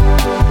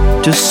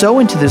Instagram. To sow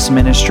into this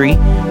ministry,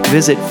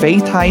 visit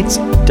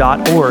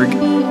faithheights.org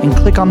and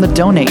click on the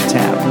Donate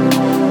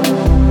tab.